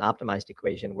develop an optimized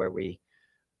equation where we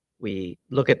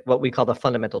look at what we call the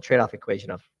fundamental trade-off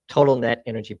equation of total net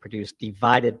energy produced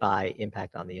divided by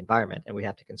impact on the environment. And we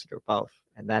have to consider both.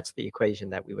 And that's the equation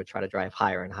that we would try to drive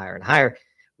higher and higher and higher.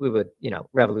 We would,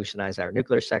 revolutionize our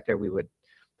nuclear sector. We would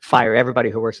fire everybody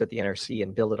who works at the NRC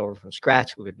and build it over from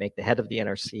scratch. We would make the head of the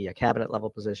NRC a cabinet level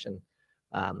position.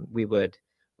 We would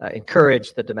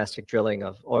encourage the domestic drilling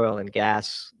of oil and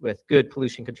gas with good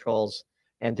pollution controls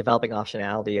and developing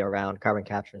optionality around carbon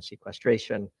capture and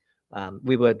sequestration.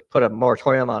 We would put a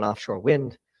moratorium on offshore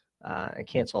wind and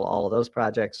cancel all of those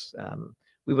projects.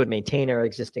 We would maintain our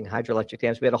existing hydroelectric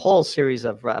dams. We had a whole series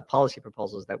of policy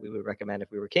proposals that we would recommend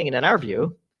if we were king. And in our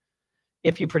view,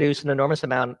 if you produce an enormous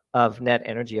amount of net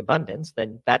energy abundance,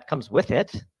 then that comes with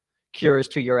it cures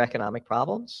to your economic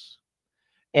problems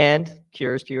and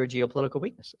cures to your geopolitical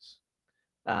weaknesses.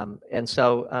 And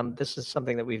so this is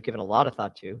something that we've given a lot of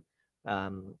thought to.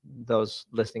 Those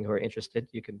listening who are interested,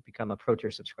 you can become a Pro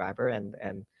Tier subscriber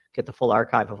and get the full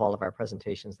archive of all of our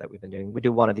presentations that we've been doing. We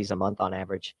do one of these a month on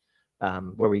average,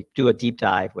 where we do a deep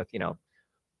dive with,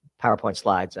 PowerPoint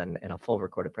slides and a full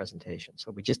recorded presentation.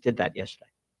 So we just did that yesterday.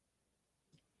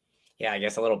 Yeah, I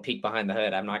guess a little peek behind the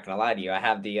hood. I'm not gonna lie to you. I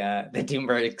have the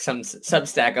Doomberg some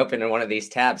Substack open in one of these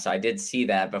tabs, so I did see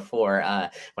that before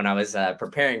when I was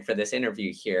preparing for this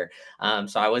interview here.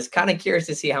 So I was kind of curious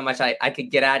to see how much I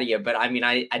could get out of you. But I mean,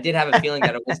 I did have a feeling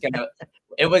that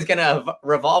it was gonna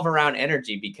revolve around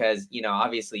energy because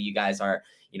obviously you guys are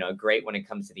great when it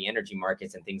comes to the energy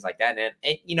markets and things like that.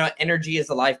 And energy is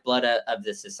the lifeblood of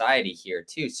the society here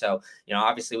too. So,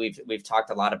 obviously we've talked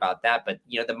a lot about that, but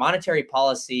the monetary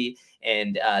policy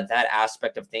and that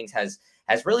aspect of things has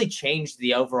really changed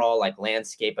the overall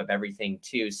landscape of everything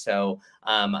too. So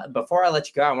before I let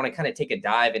you go, I want to kind of take a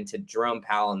dive into Jerome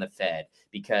Powell and the Fed,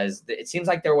 because it seems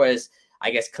like there was,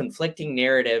 I guess, conflicting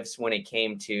narratives when it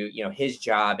came to, his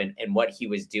job and what he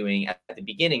was doing at the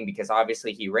beginning, because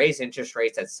obviously he raised interest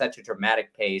rates at such a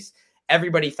dramatic pace.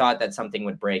 Everybody thought that something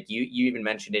would break. You even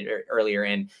mentioned it earlier,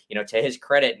 and to his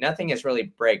credit, nothing has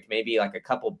really breaked. Maybe like a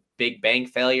couple big bank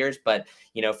failures, but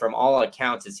from all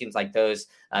accounts, it seems like those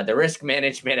the risk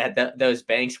management at those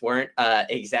banks weren't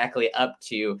exactly up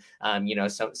to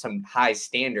some high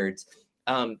standards.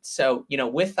 So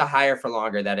with the higher for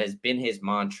longer, that has been his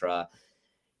mantra.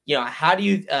 How do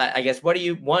you, I guess,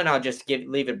 I'll just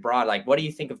leave it broad. Like, what do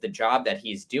you think of the job that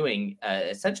he's doing?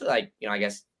 Essentially, I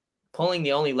guess, pulling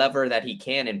the only lever that he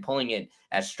can and pulling it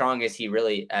as strong as he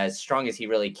really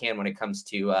can when it comes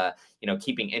to,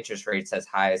 keeping interest rates as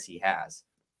high as he has.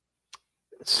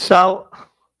 So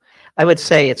I would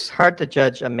say it's hard to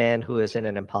judge a man who is in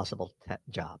an impossible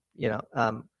job.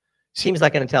 Seems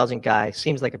like an intelligent guy,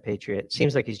 seems like a patriot,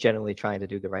 seems like he's generally trying to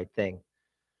do the right thing.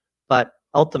 But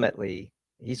ultimately,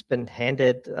 he's been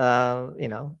handed,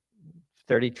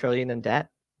 30 trillion in debt,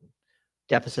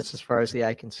 deficits as far as the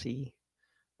eye can see,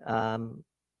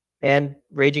 and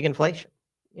raging inflation.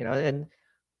 And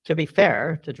to be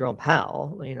fair to Jerome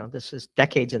Powell, this is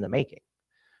decades in the making.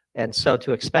 And so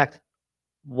to expect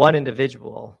one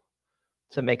individual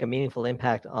to make a meaningful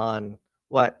impact on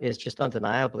what is just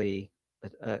undeniably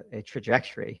a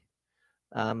trajectory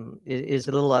is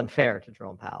a little unfair to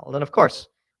Jerome Powell. And of course,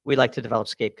 we like to develop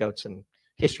scapegoats, and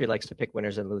history likes to pick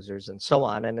winners and losers and so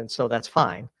on. And so that's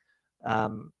fine.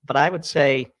 But I would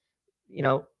say,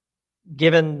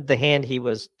 given the hand he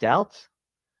was dealt,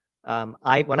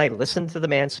 when I listen to the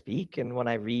man speak and when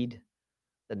I read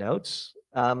the notes,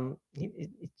 it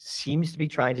seems to be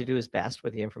trying to do his best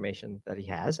with the information that he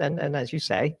has. And as you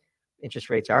say,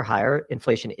 interest rates are higher,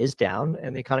 inflation is down,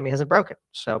 and the economy hasn't broken.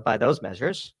 So by those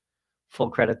measures, full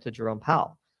credit to Jerome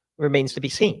Powell. Remains to be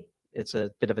seen. It's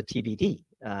a bit of a TBD.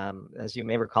 As you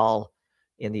may recall,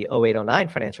 in the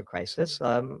 08-09 financial crisis,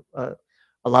 a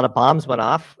lot of bombs went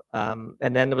off,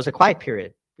 and then there was a quiet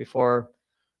period before,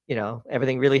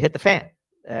 everything really hit the fan.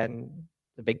 And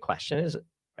the big question is,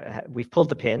 we've pulled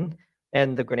the pin,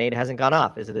 and the grenade hasn't gone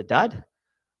off. Is it a dud,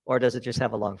 or does it just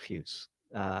have a long fuse?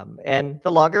 And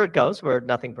the longer it goes, where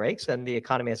nothing breaks, and the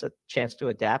economy has a chance to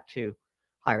adapt to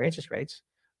higher interest rates,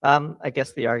 I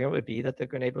guess the argument would be that the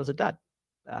grenade was a dud.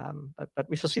 But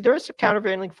we shall see. There is some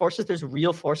countervailing forces. There's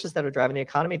real forces that are driving the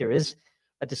economy. There is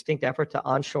a distinct effort to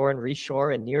onshore and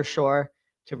reshore and nearshore,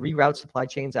 to reroute supply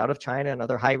chains out of China and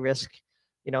other high risk,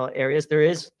 areas. There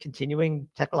is continuing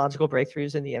technological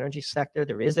breakthroughs in the energy sector.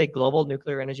 There is a global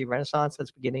nuclear energy renaissance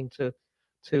that's beginning to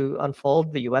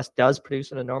unfold. The U.S. does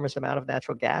produce an enormous amount of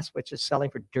natural gas, which is selling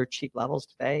for dirt cheap levels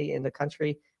today in the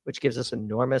country, which gives us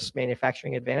enormous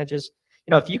manufacturing advantages.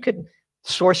 If you could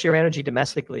source your energy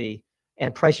domestically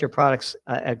and price your products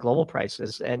at global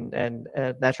prices, and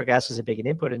natural gas is a big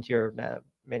input into your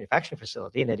manufacturing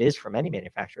facility, and it is for many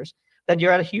manufacturers, then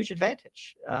you're at a huge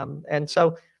advantage. And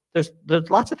so there's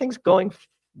lots of things going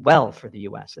well for the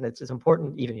U.S., and it's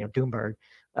important, even Doomberg,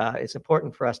 it's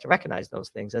important for us to recognize those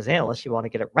things. As analysts, you want to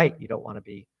get it right. You don't want to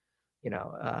be,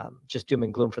 just doom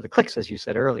and gloom for the clicks, as you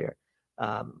said earlier.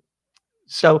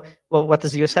 So, what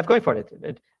does the U.S. have going for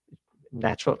it?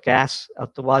 Natural gas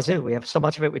out the wazoo. We have so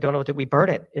much of it, we don't know what to do. We burn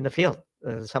it in the field.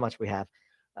 That's how much we have.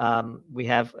 We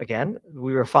have, again,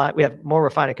 we have more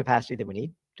refining capacity than we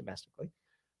need domestically.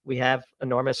 We have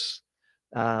enormous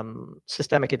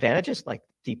systemic advantages like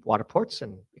deep water ports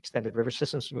and extended river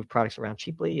systems to move products around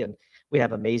cheaply. And we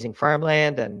have amazing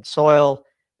farmland and soil.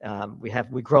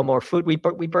 We grow more food. We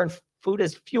burn food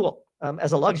as fuel,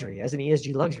 as a luxury, as an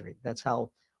ESG luxury. That's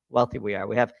how wealthy we are.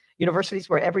 We have universities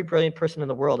where every brilliant person in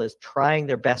the world is trying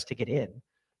their best to get in,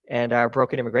 and our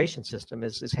broken immigration system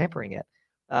is hampering it.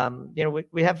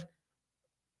 We have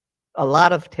a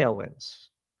lot of tailwinds.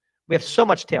 We have so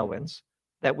much tailwinds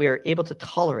that we are able to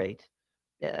tolerate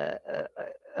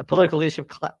a political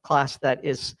leadership class that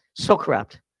is so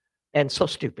corrupt and so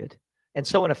stupid and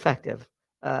so ineffective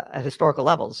at historical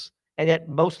levels, and yet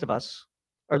most of us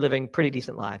are living pretty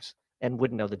decent lives and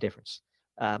wouldn't know the difference.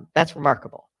 That's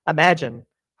remarkable. Imagine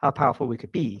how powerful we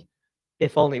could be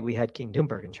if only we had King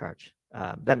Doomberg in charge.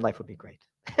 Then life would be great.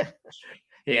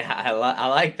 Yeah, I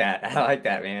like that. I like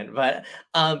that, man. But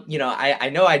I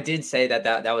know I did say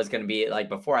that was going to be like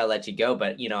before I let you go.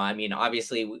 But I mean,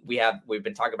 obviously we've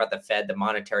been talking about the Fed, the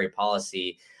monetary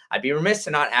policy. I'd be remiss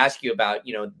to not ask you about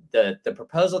the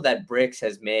proposal that BRICS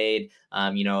has made.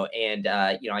 And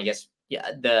I guess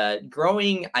the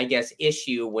growing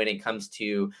issue when it comes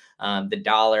to the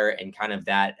dollar and kind of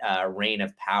that reign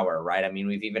of power, right? I mean,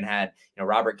 we've even had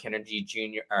Robert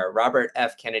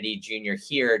F. Kennedy Jr.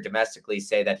 here domestically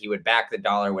say that he would back the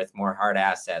dollar with more hard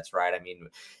assets, right? I mean,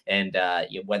 and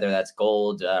whether that's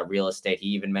gold, real estate, he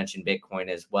even mentioned Bitcoin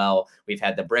as well. We've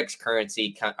had the BRICS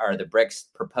currency, or the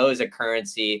BRICS propose a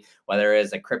currency, whether it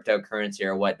is a cryptocurrency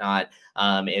or whatnot,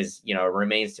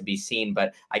 remains to be seen.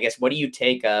 But I guess, what do you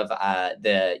take of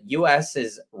the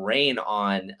U.S.'s reign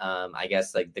on,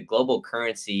 like the global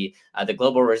currency, the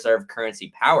global reserve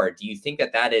currency power? Do you think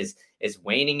that is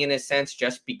waning in a sense,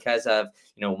 just because of,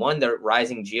 one, the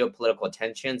rising geopolitical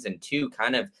tensions, and two,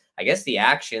 kind of, I guess, the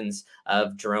actions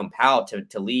of Jerome Powell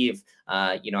to leave,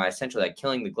 essentially like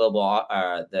killing the global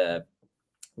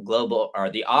or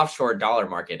the offshore dollar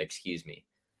market, excuse me?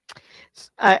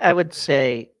 I would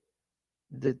say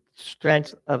the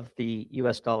strength of the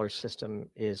US dollar system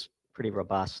is pretty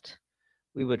robust.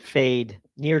 We would fade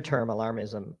near-term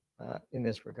alarmism in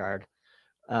this regard.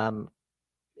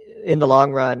 In the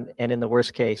long run, and in the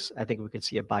worst case, I think we could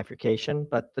see a bifurcation,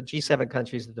 but the G7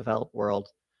 countries, the developed world,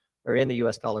 are in the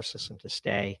US dollar system to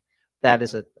stay. That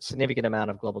is a significant amount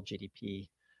of global GDP.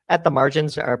 At the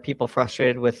margins, are people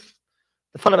frustrated with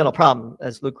the fundamental problem,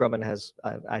 as Luke Gromen has,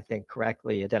 I think,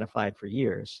 correctly identified for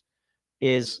years,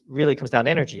 is really comes down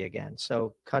to energy again.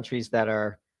 So countries that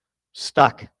are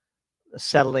stuck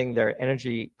settling their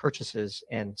energy purchases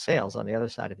and sales on the other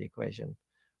side of the equation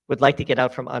would like to get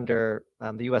out from under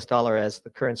the US dollar as the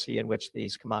currency in which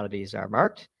these commodities are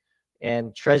marked,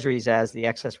 and treasuries as the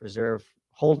excess reserve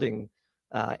holding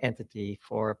entity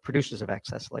for producers of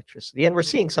excess electricity. And we're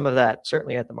seeing some of that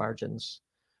certainly at the margins.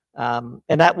 And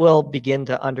that will begin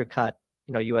to undercut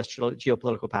US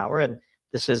geopolitical power. And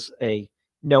this is a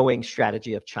knowing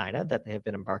strategy of China that they have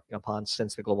been embarking upon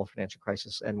since the global financial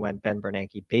crisis, and when Ben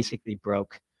Bernanke basically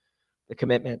broke the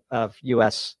commitment of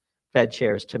US Fed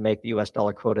chairs to make the US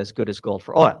dollar quote as good as gold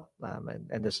for oil.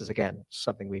 And this is, again,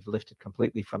 something we've lifted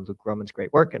completely from Luke Gromen's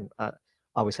great work, and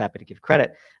always happy to give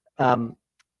credit. And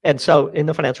so in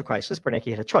the financial crisis,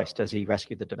 Bernanke had a choice. Does he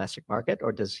rescue the domestic market,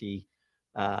 or does he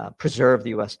preserve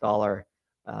the US dollar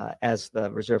as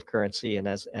the reserve currency and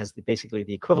as basically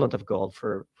the equivalent of gold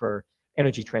for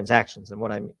energy transactions? And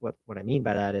what I mean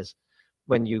by that is,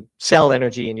 when you sell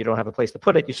energy and you don't have a place to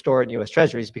put it, you store it in U.S.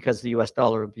 treasuries, because the U.S.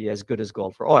 dollar would be as good as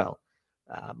gold for oil.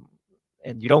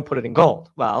 And you don't put it in gold.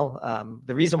 Well,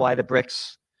 the reason why the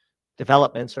BRICS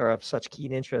developments are of such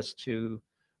keen interest to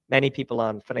many people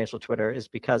on financial Twitter is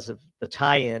because of the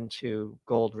tie-in to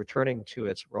gold returning to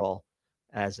its role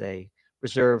as a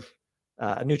reserve,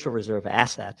 a neutral reserve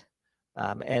asset.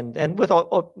 And with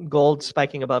gold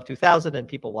spiking above 2,000 and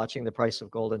people watching the price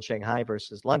of gold in Shanghai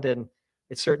versus London,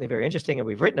 it's certainly very interesting, and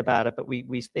we've written about it, but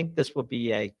we think this will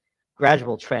be a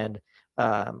gradual trend,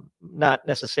 not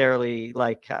necessarily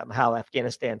like how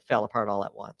Afghanistan fell apart all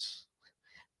at once.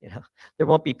 There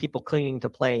won't be people clinging to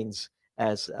planes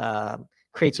as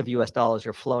crates of US dollars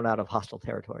are flown out of hostile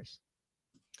territories.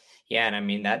 Yeah, and I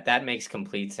mean that makes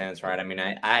complete sense, right? I mean,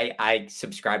 I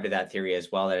subscribe to that theory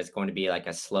as well, that it's going to be like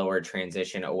a slower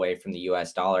transition away from the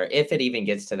U.S. dollar, if it even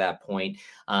gets to that point.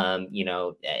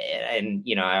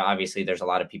 Obviously there's a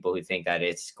lot of people who think that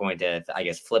it's going to, I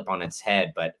guess, flip on its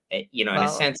head, but in a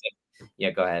sense,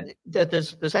 yeah, go ahead.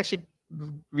 There's actually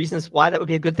reasons why that would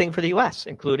be a good thing for the U.S.,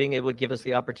 including it would give us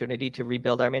the opportunity to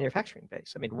rebuild our manufacturing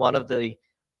base. I mean, one of the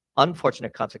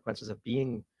unfortunate consequences of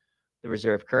being the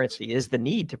reserve currency is the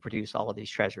need to produce all of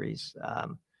these treasuries.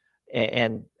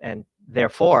 And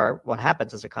therefore, what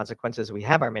happens as a consequence is we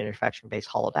have our manufacturing base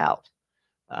hollowed out.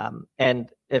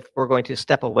 And if we're going to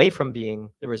step away from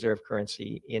being the reserve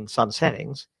currency in some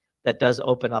settings, that does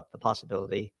open up the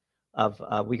possibility of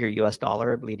a weaker US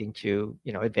dollar, leading to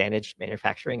advantaged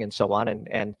manufacturing and so on,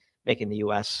 and making the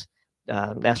US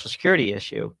national security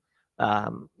issue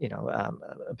a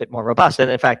bit more robust. And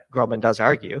in fact, Gromen does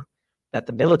argue that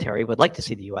the military would like to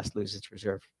see the U.S. lose its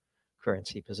reserve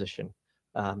currency position,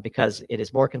 because it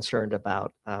is more concerned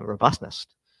about robustness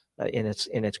in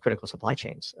its critical supply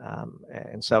chains.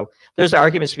 And so there's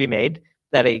arguments to be made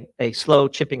that a slow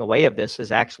chipping away of this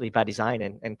is actually by design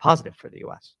and positive for the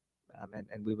U.S.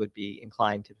 And we would be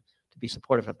inclined to be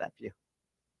supportive of that view.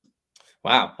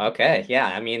 Wow. Okay. Yeah.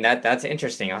 I mean that's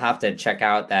interesting. I'll have to check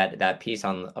out that piece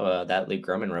on that Luke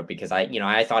Gromen wrote, because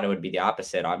I thought it would be the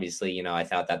opposite. Obviously, I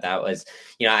thought that was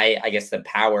I guess the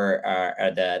power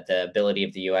or the ability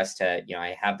of the U.S. to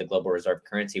I have the global reserve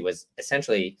currency was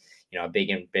essentially a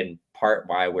big part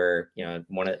why we're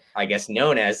one of, I guess,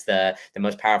 known as the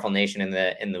most powerful nation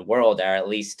in the world, or at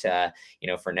least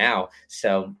for now.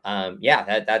 So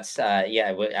that's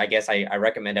I guess I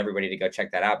recommend everybody to go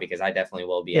check that out, because I definitely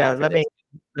will be after this.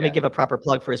 Let me give a proper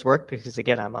plug for his work, because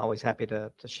again, I'm always happy to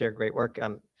share great work.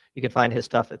 You can find his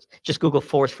stuff. It's just Google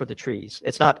 "Forest for the Trees."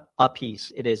 It's not a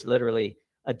piece. It is literally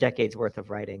a decade's worth of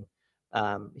writing.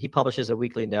 He publishes a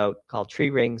weekly note called Tree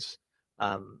Rings.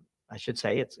 I should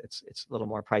say it's a little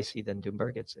more pricey than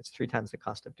Doomberg. It's 3 times the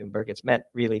cost of Doomberg. It's meant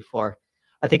really for,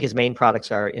 I think his main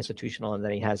products are institutional, and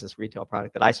then he has this retail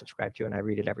product that I subscribe to, and I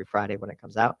read it every Friday when it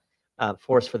comes out.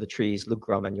 Forest for the Trees, Luke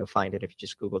Gromen. You'll find it if you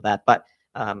just Google that. But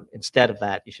instead of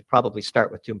that, you should probably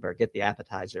start with Doomberg, get the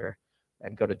appetizer,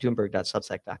 and go to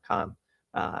doomberg.substack.com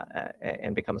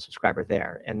and become a subscriber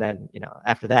there. And then,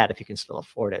 after that, if you can still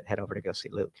afford it, head over to go see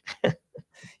Luke.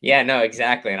 Yeah, no,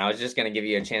 exactly. And I was just going to give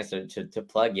you a chance to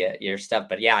plug your stuff.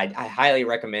 But yeah, I highly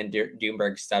recommend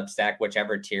Doomberg Substack,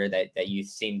 whichever tier that you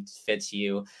seem fits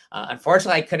you.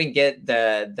 Unfortunately, I couldn't get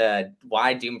the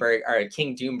why Doomberg or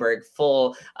King Doomberg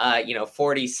full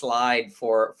 40 slide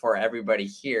for everybody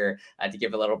here to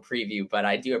give a little preview. But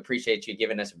I do appreciate you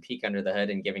giving us a peek under the hood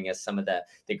and giving us some of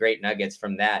the great nuggets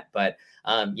from that. But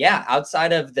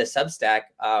outside of the Substack,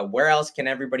 where else can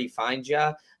everybody find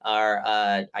you? Or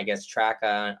I guess track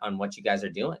on what you guys are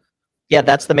doing? Yeah,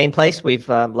 that's the main place. We've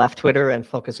left Twitter and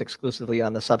focused exclusively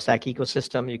on the Substack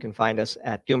ecosystem. You can find us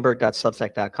at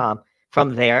doomberg.substack.com.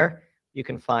 From there, you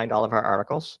can find all of our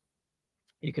articles.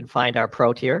 You can find our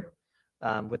pro tier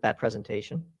with that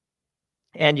presentation.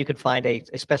 And you can find a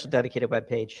special dedicated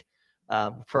webpage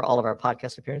for all of our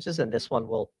podcast appearances. And this one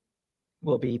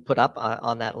will be put up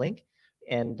on that link.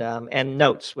 And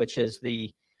notes, which is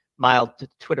the mild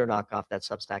Twitter knockoff that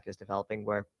Substack is developing,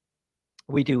 where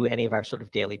we do any of our sort of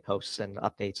daily posts and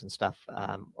updates and stuff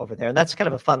over there. And that's kind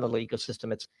of a fun little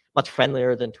ecosystem. It's much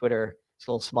friendlier than Twitter. It's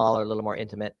a little smaller, a little more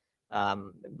intimate. A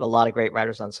lot of great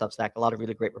writers on Substack, a lot of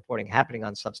really great reporting happening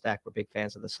on Substack. We're big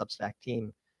fans of the Substack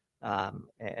team.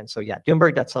 And so,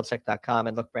 doomberg.substack.com.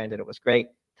 And look, Brandon, it was great.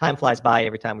 Time flies by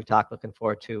every time we talk. Looking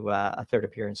forward to a third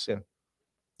appearance soon.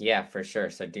 Yeah, for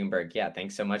sure. So Doomberg,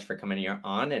 thanks so much for coming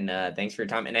on, and thanks for your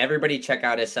time. And everybody check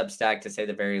out his Substack, to say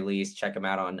the very least. Check him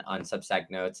out on Substack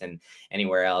Notes and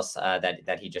anywhere else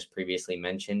that he just previously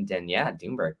mentioned. And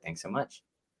Doomberg, thanks so much.